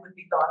men would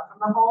be gone from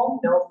the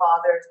home, no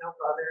fathers, no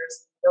brothers,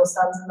 no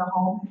sons in the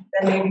home,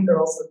 then maybe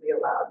girls would be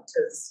allowed to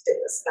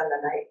spend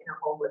the night in a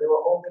home where there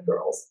were only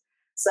girls.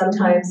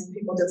 Sometimes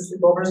people did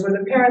sleepovers where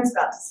the parents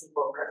got to sleep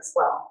over as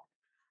well.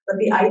 But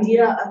the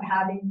idea of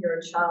having your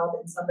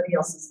child in somebody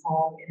else's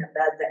home in a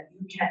bed that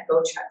you can't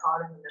go check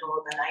on in the middle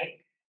of the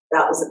night,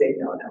 that was a big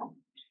no-no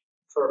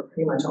for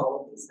pretty much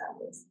all of these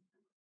families.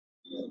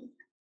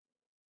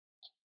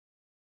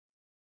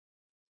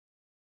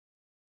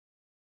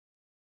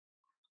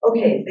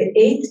 Okay, the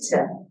 8th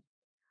tip.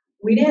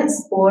 We didn't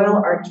spoil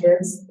our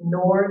kids,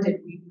 nor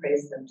did we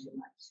praise them too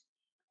much.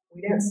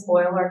 We didn't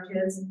spoil our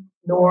kids,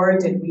 nor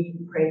did we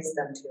praise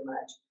them too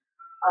much.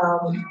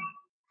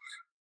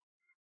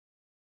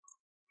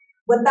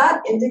 What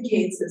that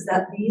indicates is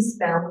that these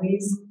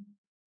families,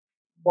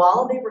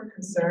 while they were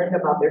concerned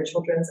about their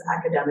children's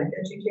academic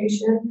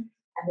education,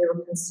 and they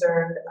were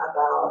concerned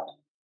about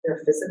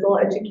their physical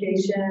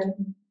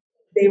education.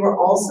 They were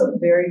also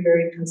very,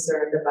 very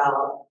concerned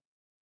about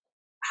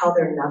how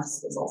their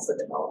nafs was also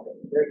developing,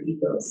 their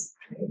egos.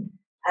 Right?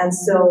 And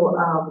so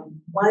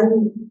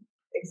one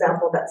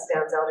example that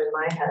stands out in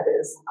my head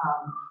is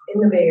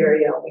in the Bay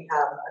Area, we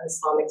have an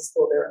Islamic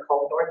school there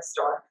called North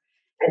Star.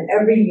 And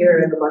every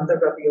year in the month of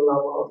Rabiul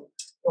Awwal,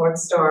 North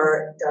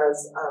Star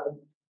does a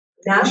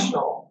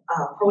national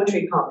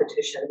poetry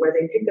competition where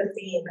they pick a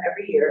theme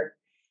every year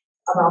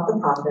about the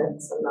Prophet,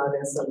 sallallahu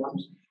alaihi wasallam,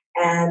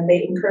 and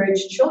they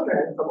encourage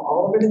children from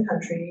all over the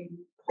country,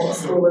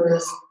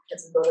 homeschoolers,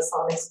 kids who go to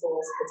Islamic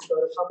schools, kids who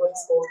go to public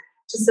schools,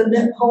 to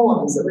submit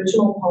poems,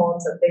 original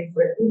poems that they've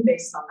written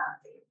based on that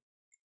theme.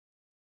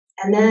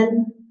 And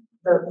then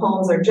the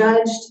poems are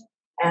judged,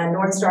 and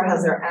North Star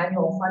has their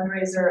annual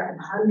fundraiser, and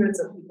hundreds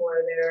of people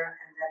are there,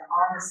 and then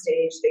on the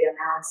stage they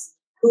announce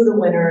who the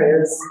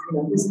winner is,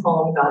 whose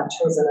poem got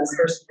chosen as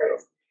first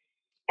place.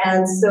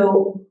 And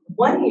so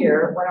one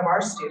year, one of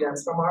our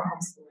students from our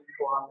homeschooling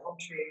co-op,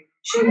 Elmtree,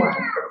 she won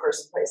the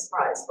first place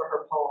prize for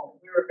her poem.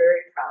 We were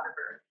very proud of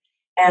her.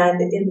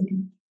 And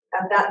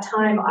at that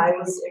time, I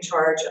was in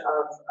charge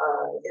of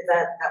an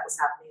event that was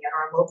happening at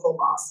our local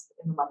mosque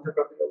in the month of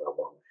Rabiul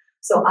Awwal.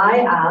 So I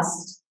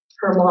asked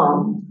her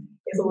mom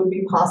if it would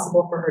be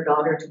possible for her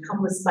daughter to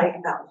come recite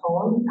that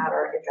poem at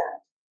our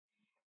event.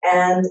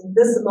 And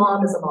this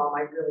mom is a mom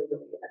I really,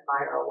 really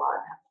admire a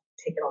lot. I've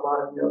taken a lot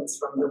of notes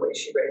from the way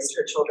she raised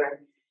her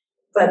children.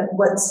 But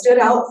what stood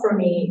out for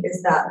me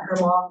is that her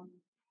mom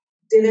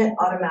didn't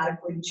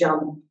automatically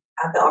jump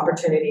at the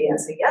opportunity and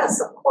say, yes,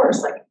 of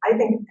course. Like, I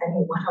think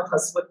any one of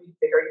us would be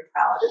very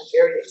proud and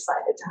very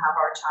excited to have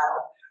our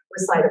child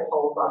recite a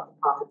poem about the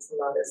Prophet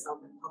sallallahu alaihi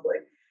wasallam in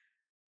public.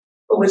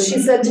 But what she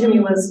said to me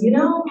was,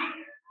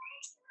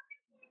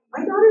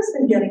 my daughter's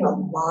been getting a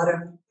lot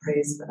of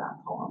praise for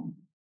that poem.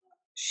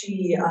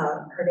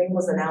 Her name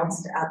was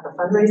announced at the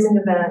fundraising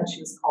event. She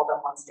was called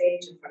up on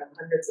stage in front of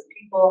hundreds of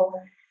people.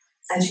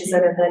 And she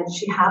said, and then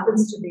she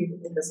happens to be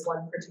in this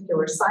one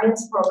particular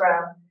science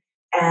program.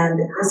 And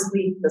this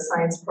week, the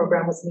science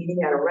program was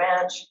meeting at a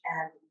ranch,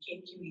 and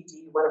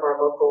KQED, one of our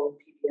local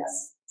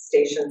PBS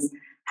stations,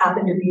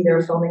 happened to be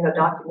there filming a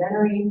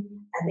documentary.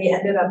 And they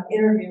ended up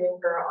interviewing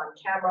her on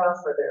camera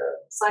for their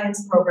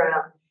science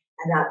program.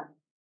 And that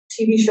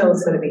TV show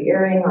is going to be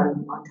airing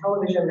on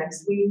television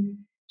next week.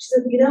 She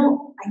said,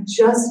 I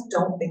just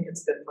don't think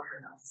it's good for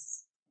her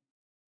nafs.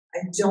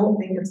 I don't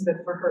think it's good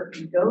for her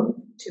ego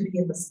to be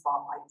in the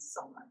spotlight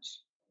so much.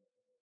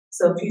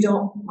 So if you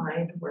don't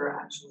mind, we're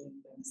actually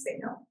going to say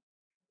no.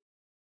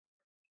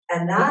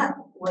 And that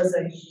was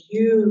a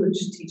huge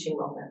teaching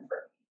moment for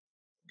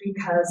me,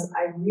 because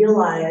I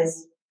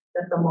realized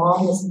that the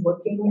mom was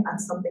looking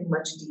at something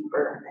much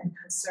deeper and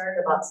concerned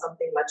about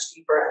something much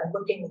deeper and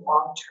looking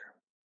long term.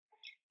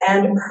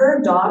 And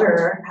her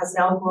daughter has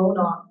now grown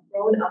up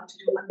to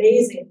do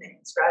amazing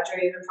things,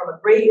 graduated from a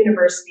great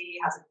university,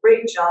 has a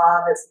great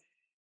job, is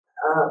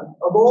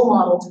a role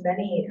model to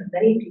many,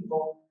 many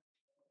people,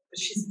 but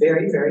she's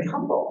very, very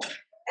humble.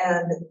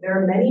 And there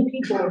are many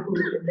people who,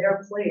 in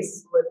their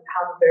place, would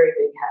have a very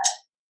big head,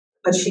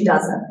 but she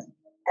doesn't.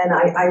 And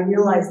I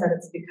realize that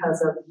it's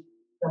because of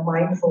the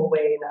mindful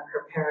way that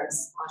her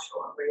parents,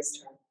 mashallah,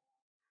 raised her.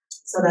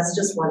 So that's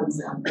just one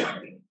example.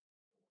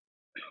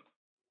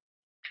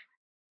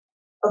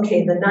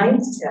 Okay, the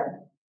 9th tip.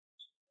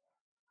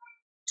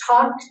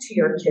 Talk to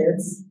your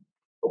kids,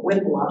 but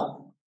with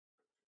love.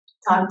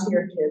 Talk to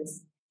your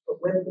kids,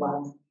 but with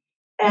love.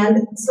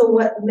 And so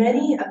what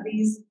many of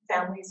these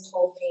families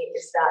told me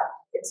is that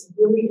it's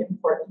really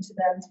important to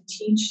them to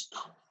teach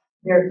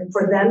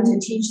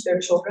their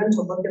children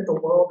to look at the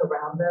world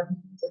around them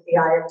with the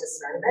eye of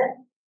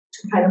discernment,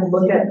 to kind of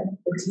look at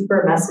the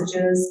deeper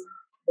messages,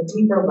 the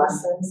deeper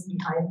lessons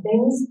behind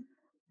things,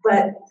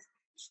 but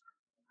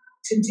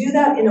to do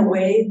that in a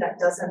way that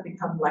doesn't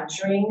become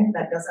lecturing,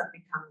 that doesn't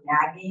become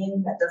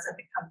nagging, that doesn't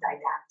become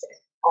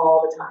didactic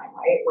all the time,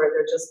 right? Where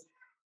they're just,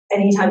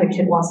 anytime a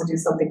kid wants to do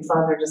something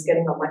fun, they're just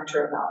getting a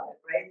lecture about it,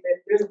 right?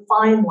 There's a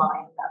fine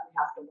line that we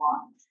have to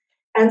walk.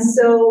 And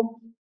so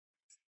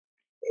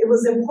it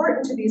was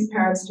important to these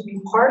parents to be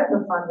part of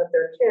the fun with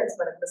their kids,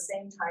 but at the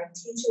same time,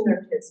 teaching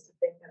their kids to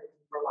think at a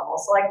deeper level.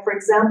 So like, for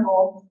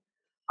example,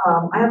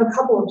 I have a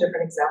couple of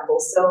different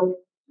examples. So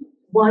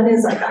one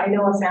is, like, I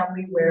know a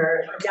family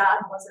where the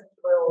dad wasn't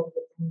thrilled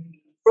with the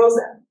movie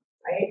Frozen,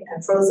 right?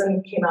 And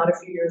Frozen came out a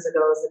few years ago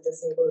as a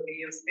Disney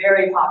movie. It was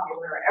very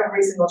popular.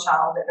 Every single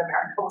child in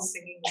America was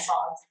singing the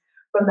songs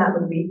from that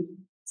movie.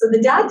 So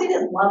the dad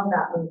didn't love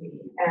that movie.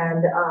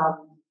 And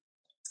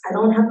I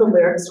don't have the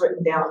lyrics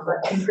written down,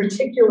 but in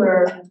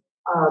particular,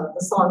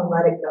 the song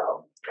Let It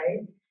Go,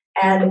 right?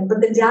 But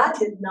the dad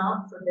did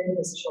not forbid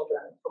his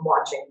children from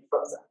watching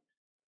Frozen.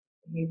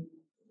 He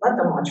let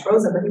them watch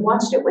Frozen, but he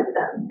watched it with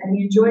them and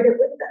he enjoyed it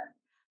with them.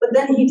 But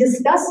then he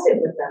discussed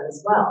it with them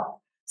as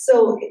well.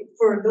 So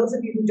for those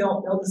of you who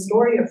don't know the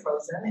story of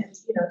Frozen,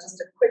 it's, just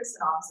a quick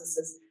synopsis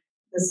is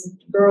this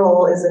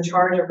girl is in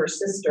charge of her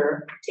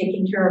sister,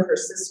 taking care of her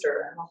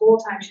sister. And the whole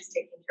time she's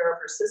taking care of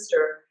her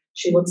sister,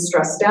 she looks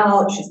stressed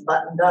out, she's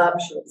buttoned up,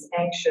 she looks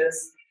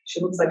anxious. She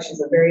looks like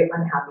she's a very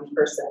unhappy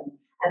person.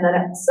 And then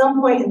at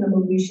some point in the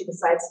movie, she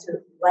decides to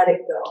let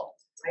it go,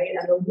 right?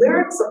 And the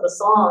lyrics of the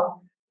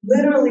song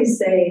literally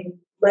say,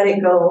 let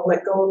it go,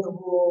 let go of the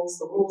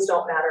rules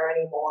don't matter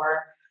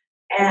anymore.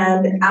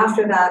 And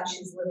after that,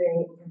 she's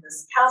living in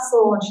this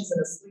castle and she's in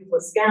a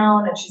sleeveless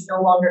gown and she's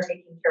no longer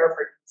taking care of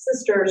her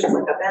sister. She's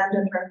like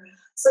abandoned her.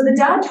 So the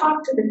dad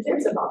talked to the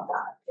kids about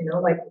that, you know,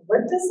 like,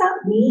 what does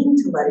that mean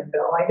to let it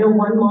go? I know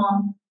one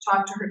mom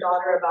talked to her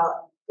daughter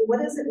about, well, what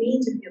does it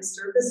mean to be of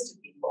service to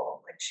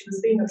people? Like she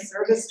was being of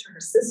service to her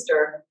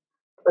sister,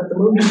 but the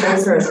movie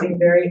shows her as being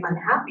very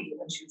unhappy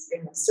when she was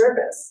being of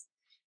service.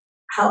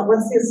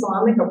 What's the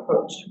Islamic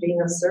approach to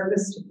being of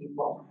service to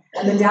people?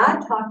 And the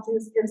dad talked to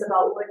his kids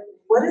about, like,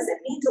 what does it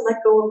mean to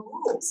let go of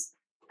rules?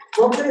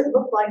 What would it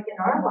look like in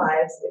our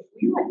lives if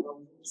we let go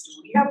of rules?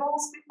 Do we have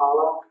rules we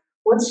follow?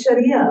 What's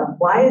Sharia?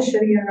 Why is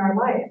Sharia in our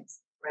lives,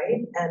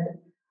 right? And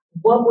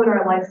what would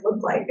our life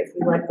look like if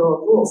we let go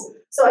of rules?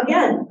 So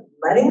again,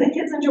 letting the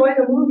kids enjoy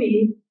the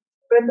movie,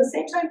 but at the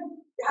same time,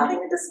 having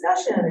a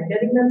discussion and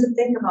getting them to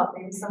think about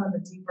maybe some of the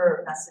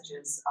deeper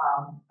messages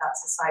that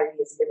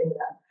society is giving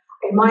them.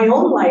 In my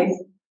own life,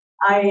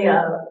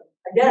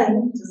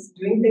 again, just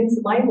doing things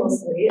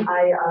mindlessly,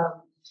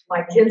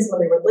 my kids,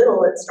 when they were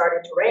little, it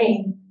started to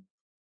rain.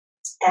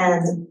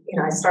 And, you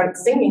know, I started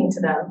singing to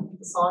them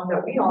the song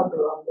that we all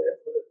grew up with,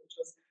 which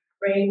was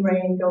Rain,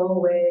 Rain, Go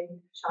Away,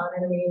 Sean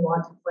and me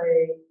want to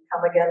play,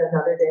 come again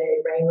another day,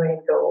 rain, rain,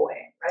 go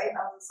away, right?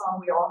 That was the song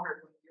we all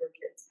heard when we were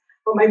kids.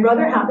 But my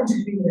brother happened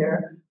to be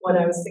there when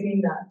I was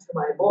singing that to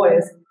my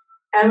boys.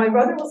 And my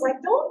brother was like,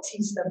 don't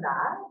teach them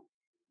that.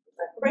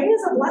 Rain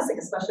is a blessing,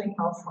 especially in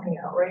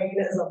California. Rain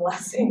is a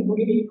blessing.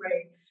 We need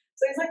rain.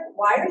 So he's like,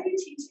 why are you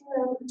teaching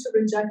them to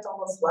reject all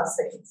those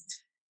blessings?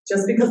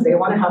 Just because they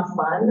want to have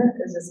fun?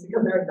 Just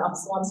because their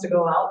nafs wants to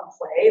go out and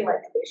play?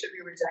 Like they should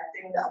be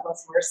rejecting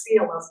Allah's mercy,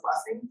 Allah's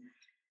blessing?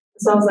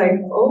 So I was like,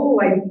 oh,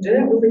 I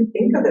didn't really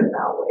think of it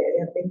that way. I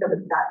didn't think of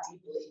it that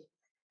deeply.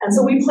 And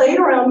so we played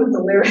around with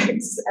the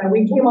lyrics and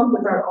we came up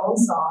with our own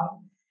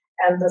song.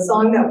 And the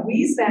song that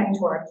we sang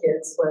to our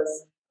kids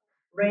was,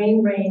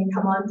 rain, rain,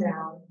 come on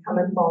down, come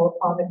and fall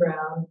upon the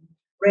ground.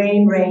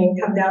 Rain, rain,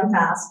 come down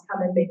fast,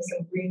 come and make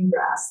some green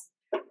grass.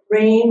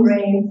 Rain,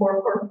 rain,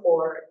 pour,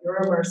 you're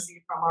a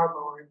mercy from our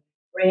Lord.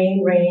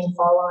 Rain, rain,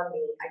 fall on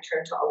me, I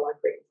turn to Allah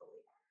gratefully.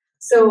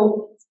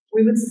 So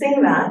we would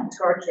sing that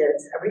to our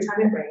kids every time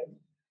it rained.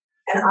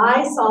 And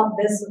I saw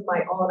this with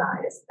my own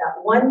eyes,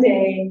 that one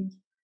day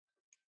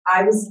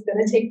I was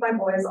gonna take my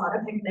boys on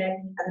a picnic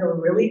and they were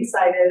really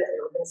excited and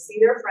they were gonna see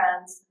their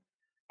friends,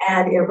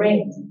 and it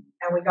rained.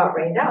 And we got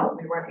rained out.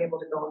 We weren't able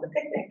to go on the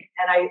picnic.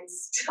 And I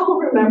still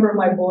remember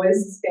my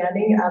boys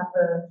standing at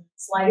the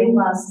sliding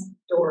glass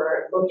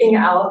door, looking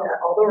out at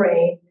all the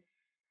rain,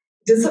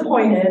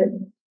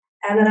 disappointed.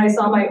 And then I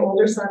saw my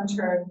older son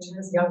turn to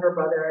his younger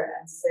brother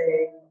and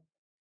say,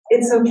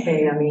 it's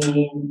okay, I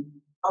mean,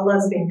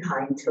 Allah's been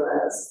kind to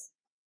us.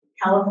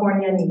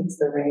 California needs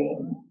the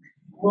rain.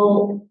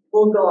 We'll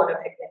go on a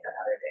picnic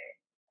another day.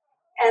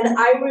 And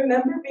I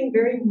remember being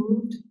very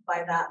moved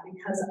by that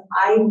because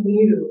I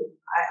knew,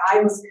 I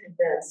was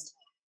convinced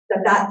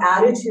that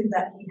attitude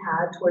that he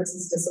had towards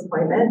his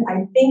disappointment,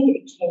 I think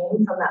it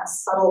came from that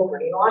subtle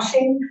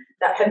brainwashing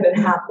that had been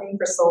happening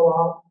for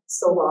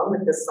so long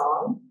with this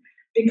song.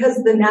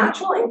 Because the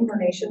natural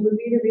inclination would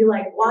be to be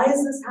like, why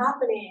is this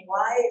happening?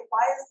 Why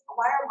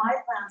are my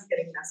plans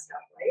getting messed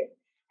up, right?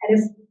 And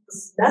if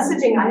the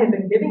messaging I had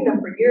been giving them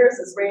for years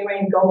is rain,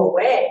 rain, go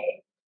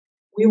away,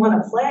 we want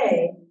to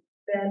play,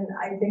 then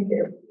I think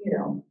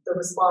the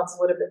response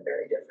would have been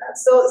very different.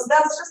 So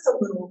that's just a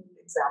little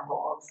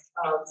example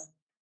of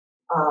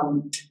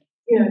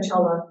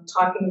inshallah,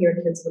 talking to your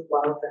kids with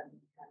love and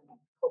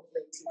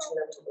hopefully teaching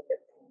them to look at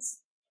things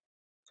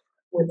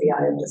with the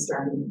eye of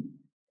discernment.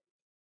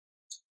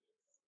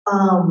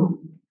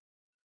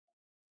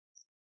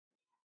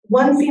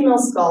 One female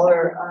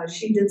scholar,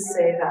 she did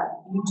say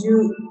that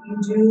you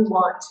do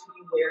want to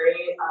be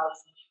wary of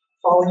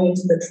falling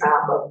into the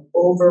trap of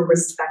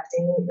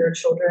over-respecting your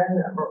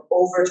children or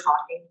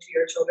over-talking to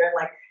your children.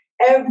 Like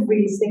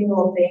every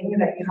single thing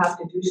that you have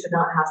to do should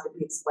not have to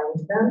be explained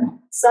to them.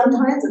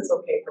 Sometimes it's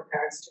okay for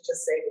parents to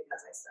just say,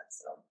 because I said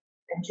so.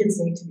 And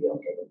kids need to be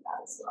okay with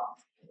that as well.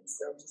 And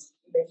so just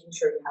making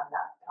sure you have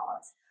that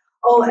balance.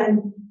 Oh,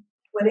 and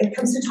when it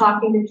comes to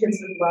talking to kids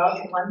with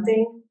love, one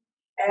thing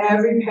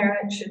every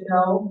parent should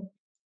know,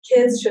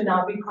 kids should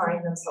not be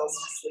crying themselves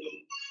to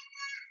sleep.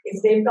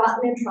 If they've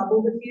gotten in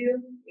trouble with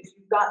you, if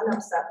you've gotten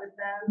upset with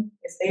them,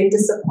 if they've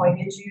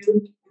disappointed you,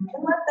 you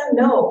can let them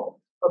know.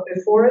 But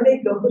before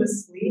they go to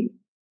sleep,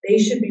 they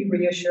should be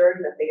reassured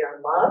that they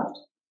are loved,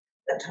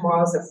 that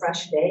tomorrow's a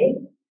fresh day,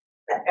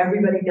 that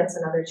everybody gets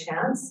another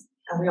chance,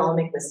 and we all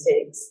make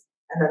mistakes,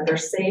 and that they're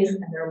safe,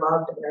 and they're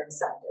loved, and they're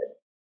accepted.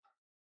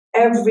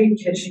 Every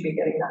kid should be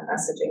getting that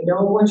messaging.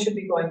 No one should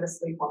be going to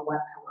sleep on wet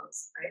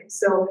pillows, right?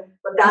 So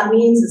what that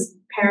means is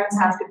parents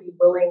have to be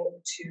willing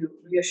to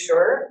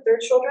reassure their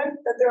children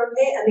that they're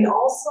okay, and they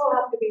also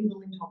have to be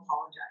willing to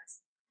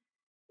apologize.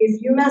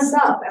 If you mess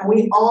up, and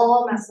we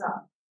all mess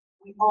up,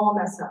 We all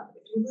mess up.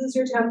 If you lose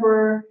your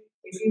temper,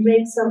 if you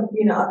make some,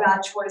 a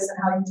bad choice in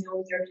how you deal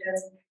with your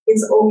kids,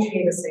 it's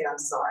okay to say, I'm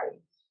sorry.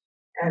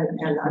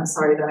 And I'm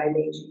sorry that I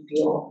made you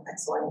feel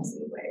X, Y, and Z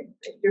way.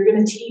 You're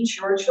going to teach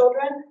your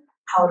children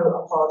how to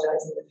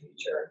apologize in the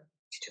future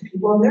to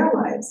people in their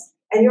lives.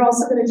 And you're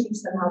also going to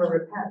teach them how to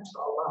repent to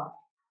Allah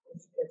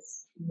if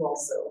you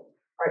also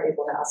are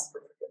able to ask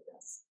for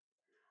forgiveness.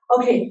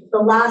 Okay, the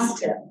last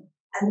tip.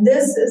 And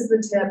this is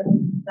the tip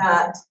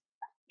that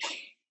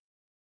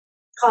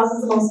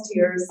causes the most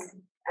tears.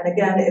 And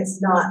again,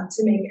 it's not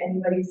to make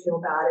anybody feel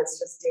bad. It's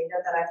just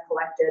data that I've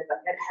collected, but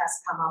it has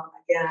come up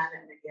again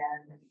and again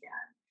and again.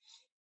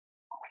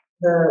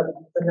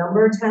 The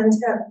number 10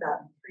 tip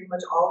that pretty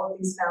much all of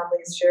these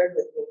families shared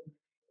with me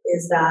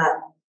is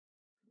that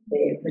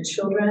the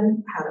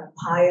children had a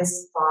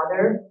pious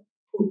father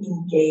who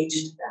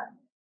engaged them.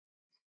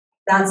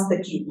 That's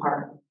the key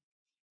part.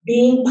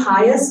 Being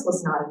pious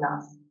was not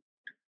enough.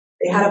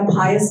 They had a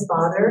pious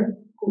father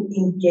who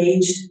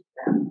engaged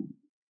them,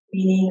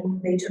 meaning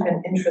they took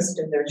an interest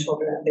in their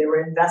children. They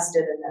were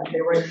invested in them.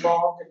 They were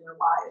involved in their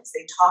lives.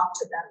 They talked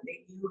to them.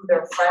 They knew who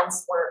their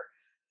friends were.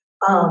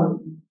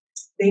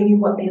 They knew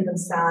what made them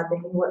sad. They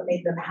knew what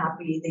made them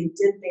happy. They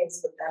did things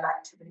with them,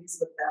 activities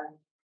with them.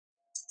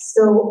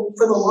 So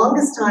for the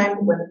longest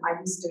time, when I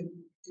used to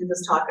do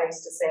this talk, I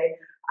used to say,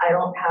 I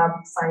don't have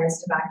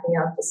science to back me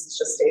up. This is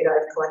just data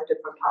I've collected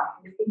from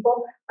talking to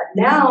people. But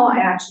now I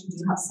actually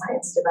do have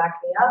science to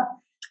back me up.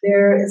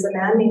 There is a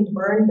man named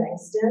Vern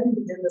Bengston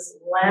who did this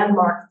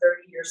landmark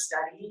 30-year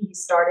study. He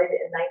started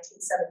in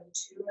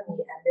 1972 and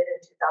he ended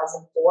in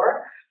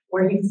 2004,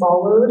 where he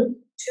followed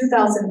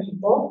 2,000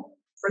 people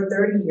for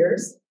 30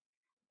 years.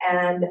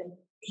 And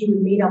he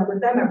would meet up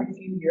with them every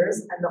few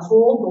years. And the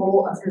whole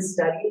goal of his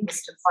study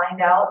was to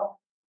find out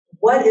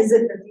what is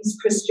it that these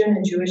Christian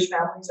and Jewish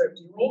families are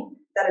doing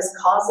that is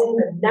causing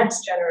the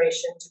next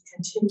generation to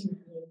continue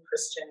being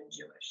Christian and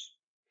Jewish.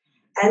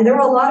 And there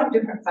were a lot of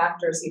different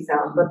factors he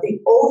found, but the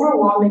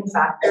overwhelming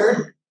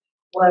factor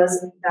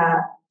was that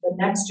the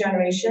next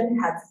generation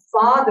had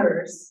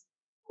fathers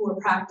who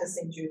were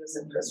practicing Jews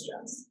and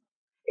Christians.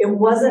 It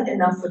wasn't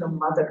enough for the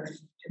mother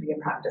to be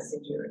a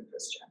practicing Jew and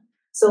Christian.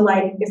 So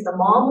like if the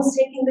mom was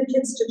taking the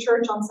kids to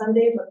church on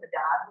Sunday, but the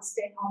dad was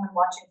staying home and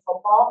watching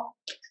football,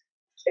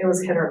 it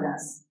was hit or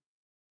miss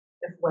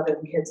if whether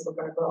the kids were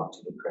going to grow up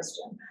to be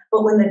Christian.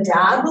 But when the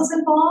dad was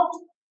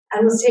involved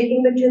and was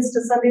taking the kids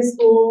to Sunday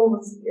school,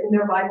 was in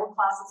their Bible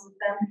classes with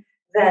them,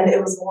 then it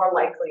was more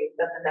likely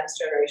that the next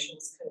generation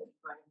was going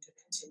to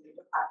continue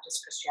to practice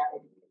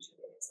Christianity and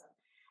Judaism.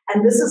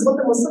 And this is what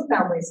the Muslim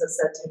families have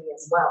said to me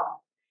as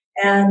well.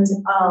 And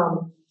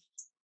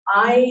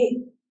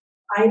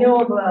I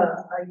know of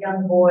a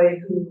young boy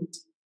who,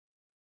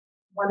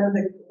 one of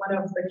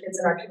the kids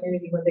in our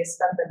community, when they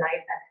spent the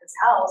night at his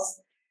house,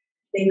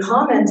 they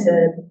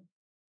commented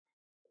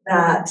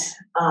that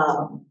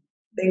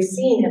they've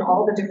seen in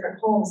all the different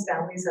homes,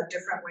 families have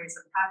different ways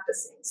of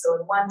practicing. So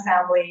in one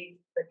family,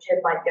 the kid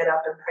might get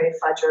up and pray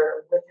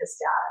Fajr with his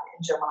dad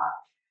in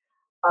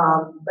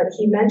Jamaat. But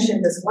he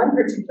mentioned this one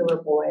particular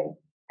boy,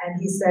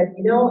 and he said,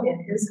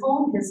 in his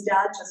home, his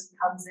dad just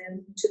comes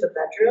into the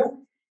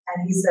bedroom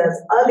and he says,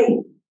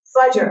 Ali,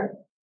 Fajr.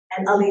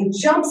 And Ali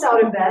jumps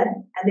out of bed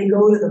and they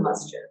go to the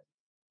masjid.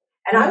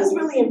 And I was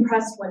really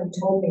impressed when he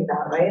told me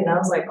that, right? And I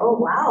was like, oh,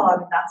 wow, I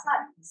mean, that's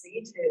not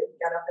easy to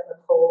get up in the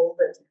cold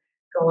and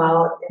go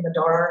out in the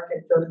dark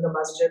and go to the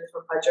masjid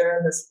for Fajr.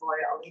 And this boy,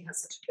 Ali,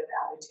 has such a good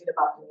attitude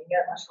about doing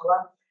it,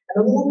 mashallah.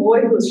 And the little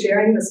boy who was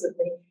sharing this with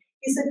me,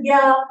 he said,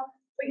 yeah,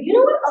 but you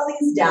know what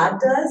Ali's dad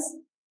does?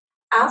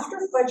 After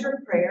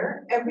Fajr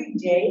prayer, every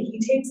day he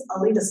takes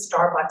Ali to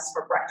Starbucks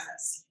for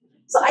breakfast.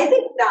 So I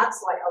think that's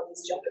why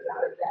Ali's jumping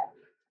out of bed.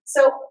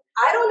 So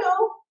I don't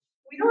know.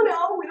 We don't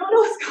know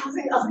what's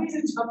causing Ali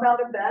to jump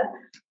out of bed.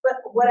 But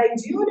what I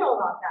do know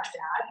about that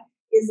dad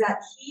is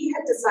that he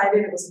had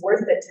decided it was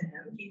worth it to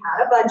him. He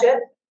had a budget.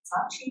 It's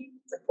not cheap.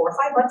 It's like $4 or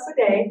 $5 a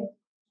day,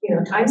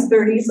 times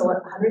 30, so $150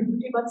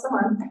 a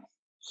month.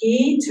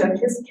 He took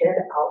his kid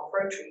out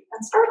for a treat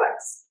at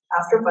Starbucks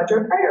after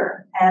Fajr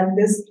prayer. And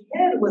this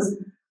kid was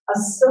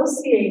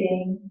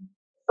associating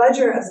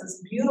Fajr as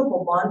this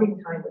beautiful bonding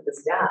time with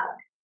his dad.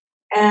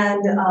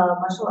 And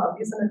mashallah,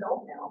 he's an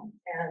adult now.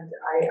 And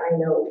I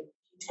know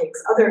he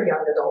takes other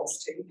young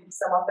adults too. He picks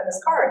them up in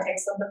his car and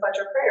takes them to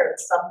Fajr prayer.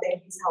 It's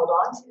something he's held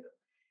on to.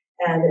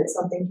 And it's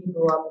something he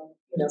grew up,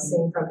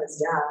 seeing from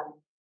his dad.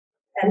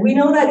 And we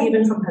know that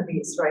even from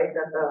hadiths, right?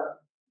 That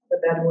the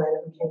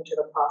Bedouin who came to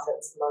the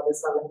Prophet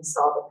ﷺ and he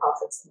saw the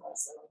Prophet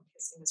ﷺ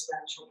kissing his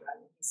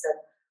grandchildren. He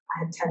said,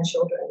 I had 10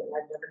 children and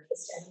I've never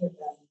kissed any of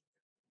them.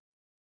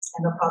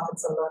 And the Prophet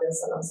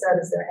ﷺ said,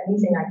 is there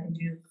anything I can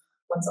do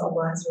once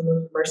Allah has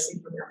removed mercy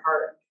from your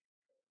heart?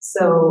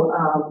 So,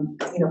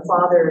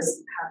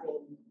 fathers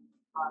having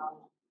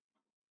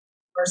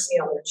mercy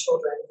on their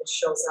children, it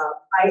shows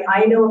up.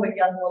 I know of a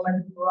young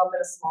woman who grew up in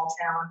a small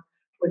town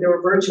where there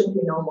were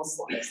virtually no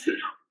Muslims,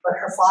 but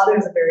her father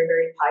is a very,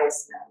 very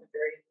pious man, a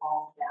very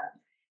involved man.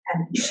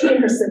 And she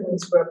and her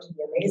siblings grew up to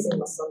be amazing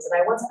Muslims.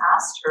 And I once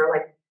asked her,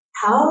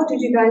 how did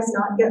you guys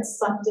not get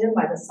sucked in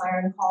by the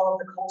siren call of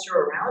the culture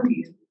around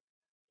you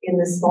in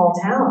this small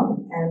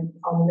town? And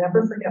I'll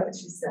never forget what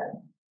she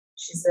said.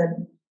 She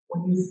said,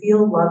 when you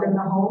feel love in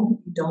the home,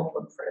 you don't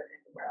look for it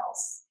anywhere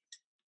else.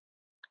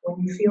 When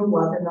you feel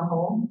love in the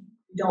home,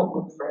 you don't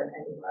look for it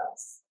anywhere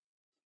else.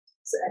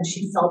 So, and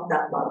she felt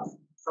that love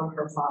from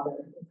her father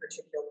in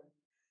particular.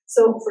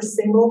 So for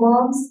single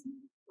moms,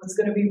 what's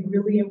going to be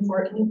really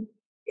important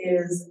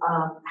is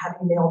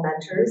having male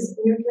mentors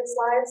in your kids'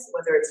 lives,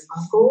 whether it's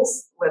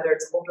uncles, whether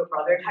it's older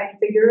brother type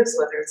figures,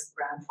 whether it's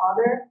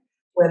grandfather,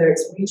 whether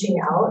it's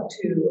reaching out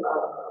to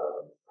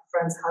a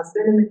friend's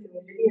husband in the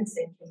community and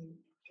saying, can you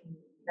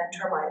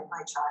mentor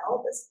my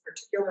child,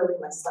 particularly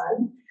my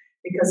son,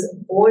 because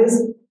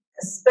boys,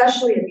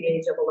 especially at the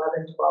age of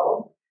 11,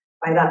 12,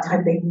 by that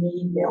time they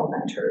need male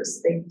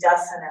mentors. They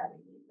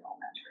definitely need male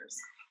mentors.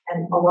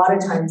 And a lot of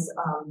times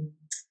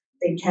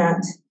they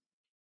can't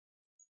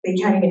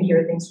even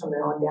hear things from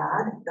their own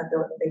dad that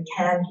they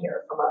can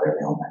hear from other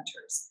male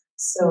mentors.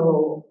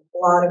 So a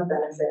lot of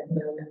benefit in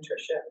male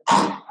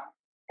mentorship.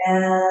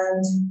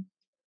 And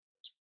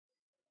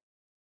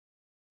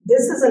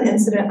this is an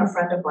incident a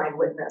friend of mine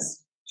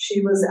witnessed.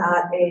 She was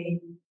at a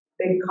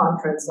big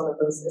conference, one of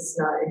those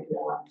ISNA,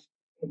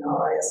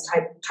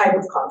 type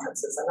of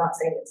conferences. I'm not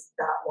saying it's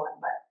that one,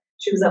 but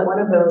she was at one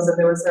of those, and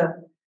there was a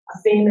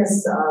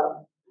famous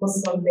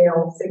Muslim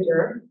male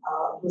figure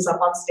who was up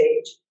on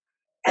stage.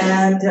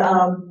 And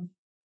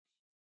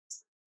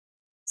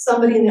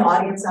somebody in the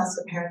audience asked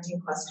a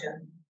parenting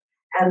question,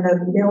 and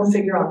the male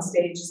figure on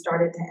stage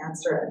started to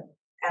answer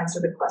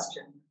the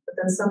question. But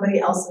then somebody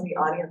else in the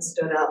audience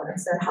stood up and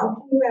said, how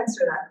can you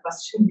answer that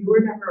question? You were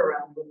never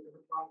around when you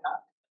were growing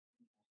up.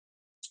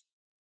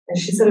 And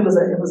she said it was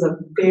a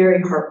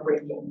very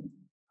heartbreaking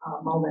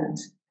moment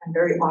and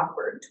very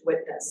awkward to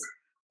witness.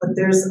 But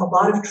there's a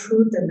lot of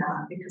truth in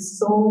that, because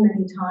so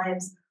many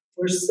times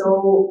we're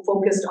so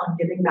focused on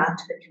giving back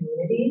to the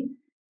community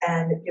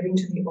and giving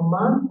to the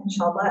ummah,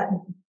 inshallah,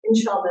 and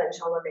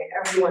inshallah, may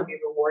everyone be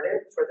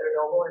rewarded for their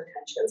noble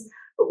intentions,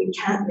 but we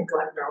can't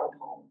neglect our own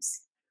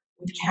homes.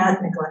 We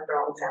can't neglect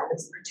our own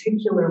families,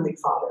 particularly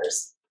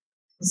fathers,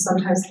 who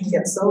sometimes can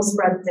get so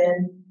spread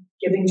thin,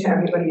 giving to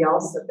everybody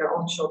else, that their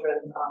own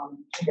children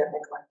can get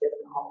neglected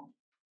in the home.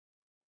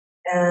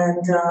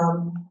 And,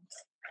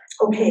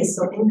 okay,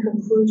 so in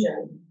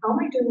conclusion, how am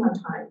I doing on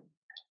time?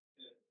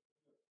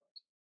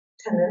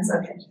 10 minutes,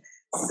 okay.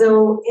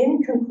 So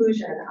in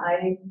conclusion,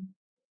 I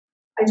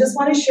just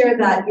want to share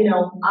that,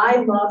 I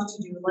love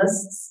to-do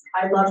lists.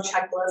 I love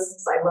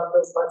checklists. I love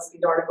those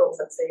BuzzFeed articles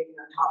that say,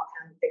 top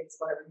 10 things,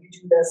 whatever, you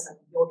do this and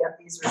you'll get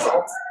these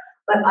results.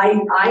 But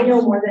I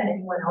know more than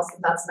anyone else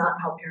that that's not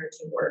how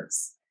parenting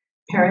works.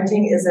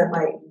 Parenting isn't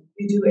like,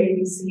 you do A,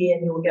 B, C,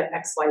 and you will get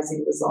X, Y,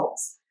 Z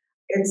results.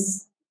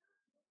 It's,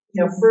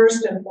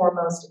 first and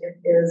foremost, it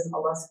is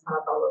Allah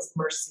subhanahu wa ta'ala's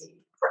mercy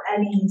for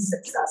any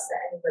success that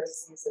anybody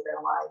sees in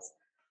their lives.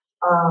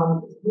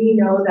 We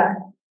know that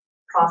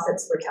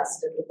prophets were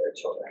tested with their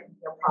children.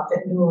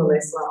 Prophet Nuh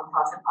alayhi salam,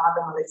 Prophet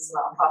Adam alayhi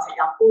salam, Prophet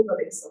Yaqub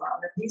alayhi salam.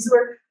 And these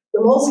were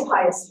the most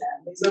pious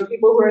men. These were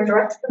people who were in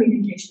direct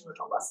communication with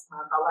Allah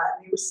subhanahu wa ta'ala,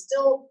 and they were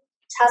still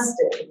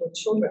tested with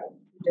children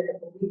who didn't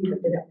believe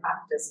and didn't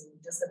practice and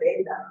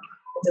disobeyed them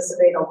and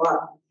disobeyed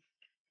Allah.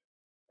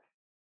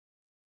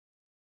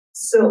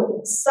 So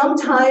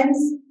sometimes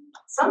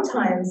Allah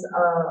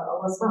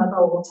subhanahu wa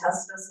ta'ala will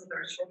test us with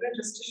our children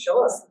just to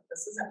show us that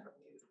this isn't from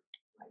you.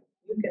 Like,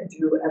 you can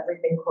do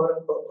everything quote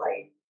unquote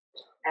right,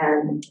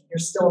 and you're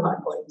still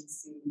not going to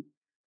see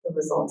the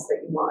results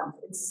that you want.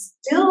 It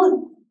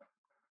still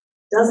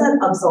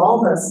doesn't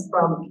absolve us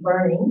from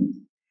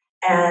learning,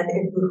 and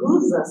it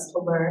behooves us to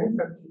learn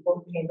from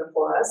people who came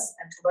before us,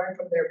 and to learn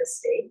from their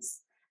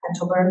mistakes, and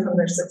to learn from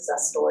their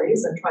success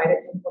stories, and try to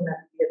implement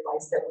the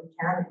advice that we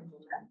can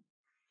implement.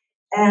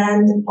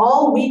 And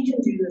all we can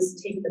do is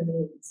take the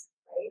means,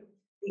 right?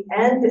 The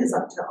end is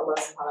up to Allah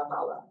subhanahu wa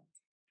ta'ala.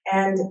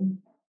 And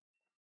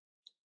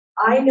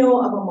I know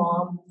of a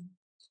mom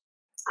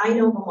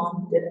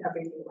who did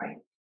everything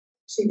right.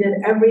 She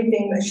did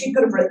everything that she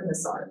could have written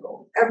this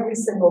article. Every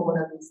single one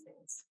of these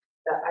things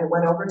that I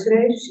went over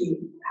today, she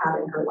had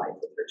in her life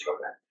with her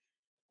children.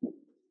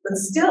 But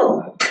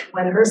still,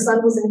 when her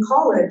son was in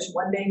college,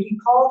 one day he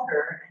called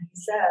her and he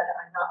said,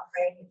 I'm not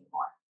praying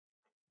anymore.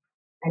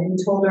 And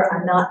he told her,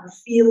 I'm not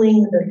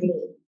feeling the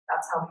Deen.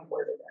 That's how he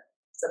worded it.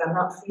 He said, I'm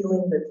not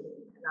feeling the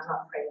Deen, and I'm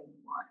not praying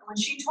anymore. And when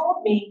she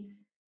told me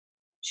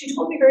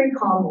very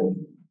calmly,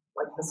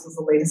 like this was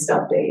the latest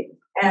update.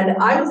 And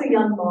I was a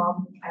young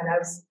mom, and I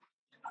was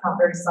not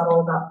very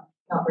subtle,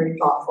 not very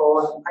thoughtful,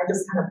 and I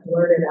just kind of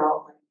blurted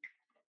out, like,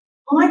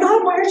 oh my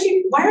God, why aren't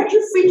you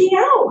freaking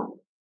out?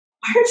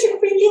 Why aren't you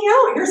freaking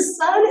out? Your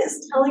son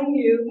is telling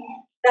you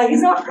that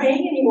he's not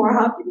praying anymore.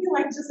 How can you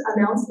just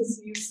announce this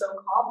to you so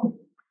calmly?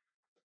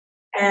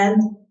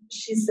 And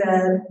she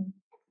said,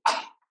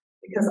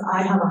 because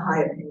I have a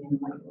high opinion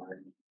of my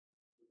Lord.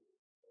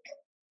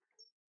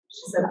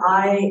 She said,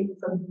 I,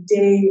 from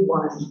day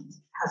one,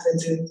 have been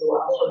doing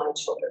dua for my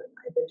children.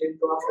 I've been doing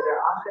dua for their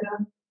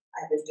akhirah.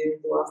 I've been doing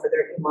dua for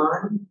their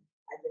iman.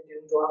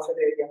 dua for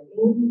their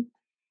yaqeen.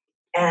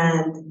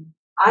 And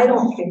I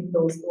don't think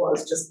those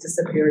duas just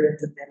disappeared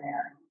into thin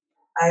air.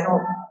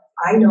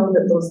 I know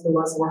that those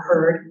duas were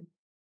heard,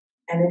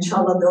 and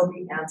inshallah they'll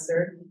be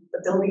answered,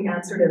 but they'll be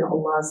answered in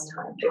Allah's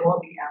time. They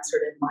won't be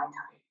answered in my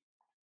time.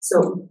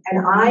 So,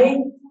 and I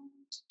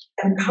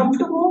am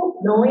comfortable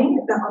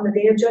knowing that on the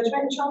Day of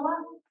Judgment,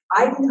 inshallah,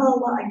 I can tell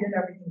Allah I did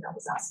everything that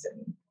was asked of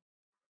me.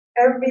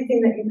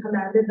 Everything that you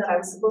commanded that I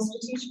was supposed to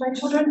teach my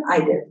children, I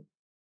did.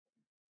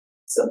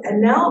 So,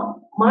 and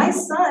now my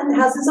son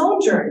has his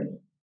own journey.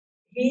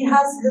 He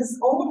has his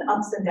own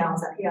ups and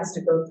downs that he has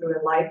to go through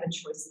in life, and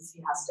choices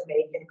he has to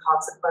make, and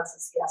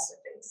consequences he has to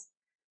face.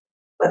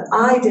 But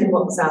I did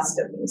what was asked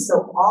of me.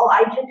 So all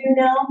I can do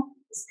now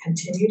is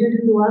continue to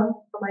do dua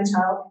for my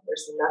child.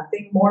 There's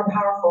nothing more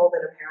powerful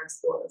than a parent's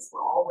dua.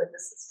 We're all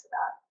witnesses to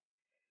that.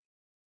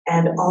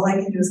 And all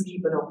I can do is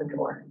keep an open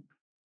door.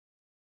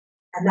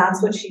 And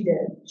that's what she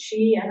did.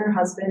 She and her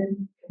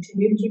husband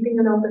continued keeping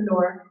an open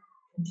door,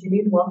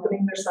 continued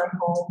welcoming their son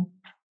home,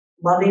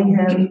 loving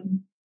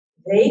him.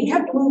 They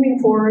kept moving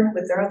forward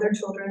with their other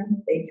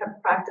children. They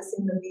kept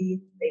practicing the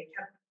Deen. They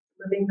kept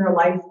living their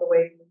life the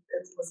way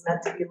it was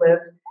meant to be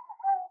lived.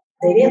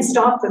 They didn't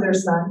stop for their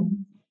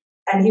son,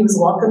 and he was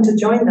welcome to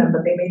join them,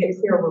 but they made it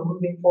clear we're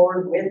moving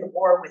forward with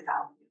or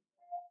without you.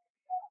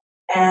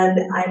 And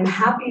I'm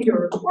happy to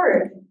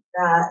report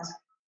that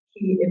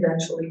he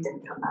eventually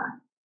did come back.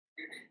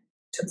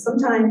 Took some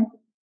time,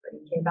 but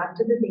he came back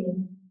to the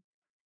Deen,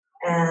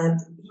 and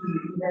he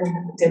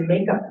even did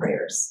make-up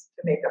prayers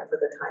to make up for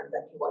the time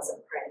that he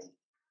wasn't praying.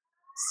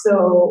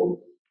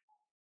 So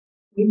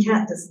we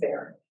can't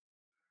despair.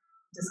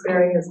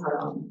 Despairing is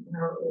haraam in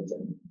our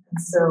religion.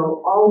 And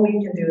so all we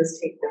can do is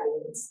take the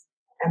means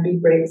and be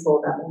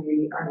grateful that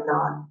we are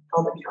not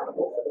held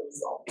accountable for the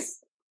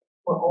results.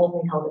 We're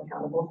only held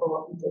accountable for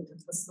what we did to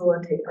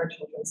facilitate our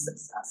children's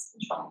success,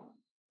 inshallah.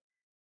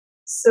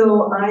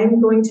 So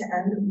I'm going to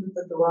end with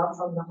the dua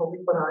from the Holy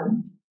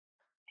Quran.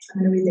 I'm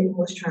going to read the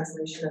English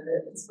translation of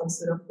it. It's from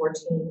Surah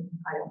 14,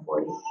 Ayah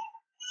 40.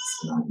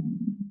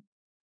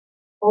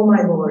 O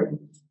my Lord,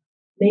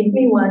 make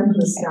me one who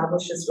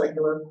establishes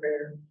regular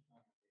prayer,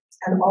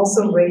 and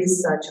also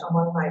raise such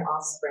among my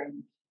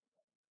offspring.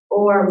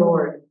 O our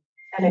Lord,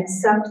 and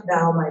accept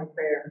thou my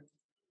prayer.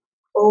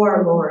 O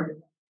our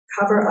Lord,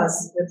 cover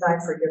us with thy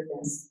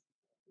forgiveness,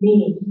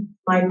 me,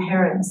 my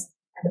parents,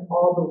 and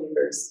all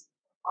believers,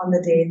 on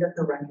the day that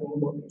the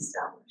reckoning will be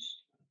established.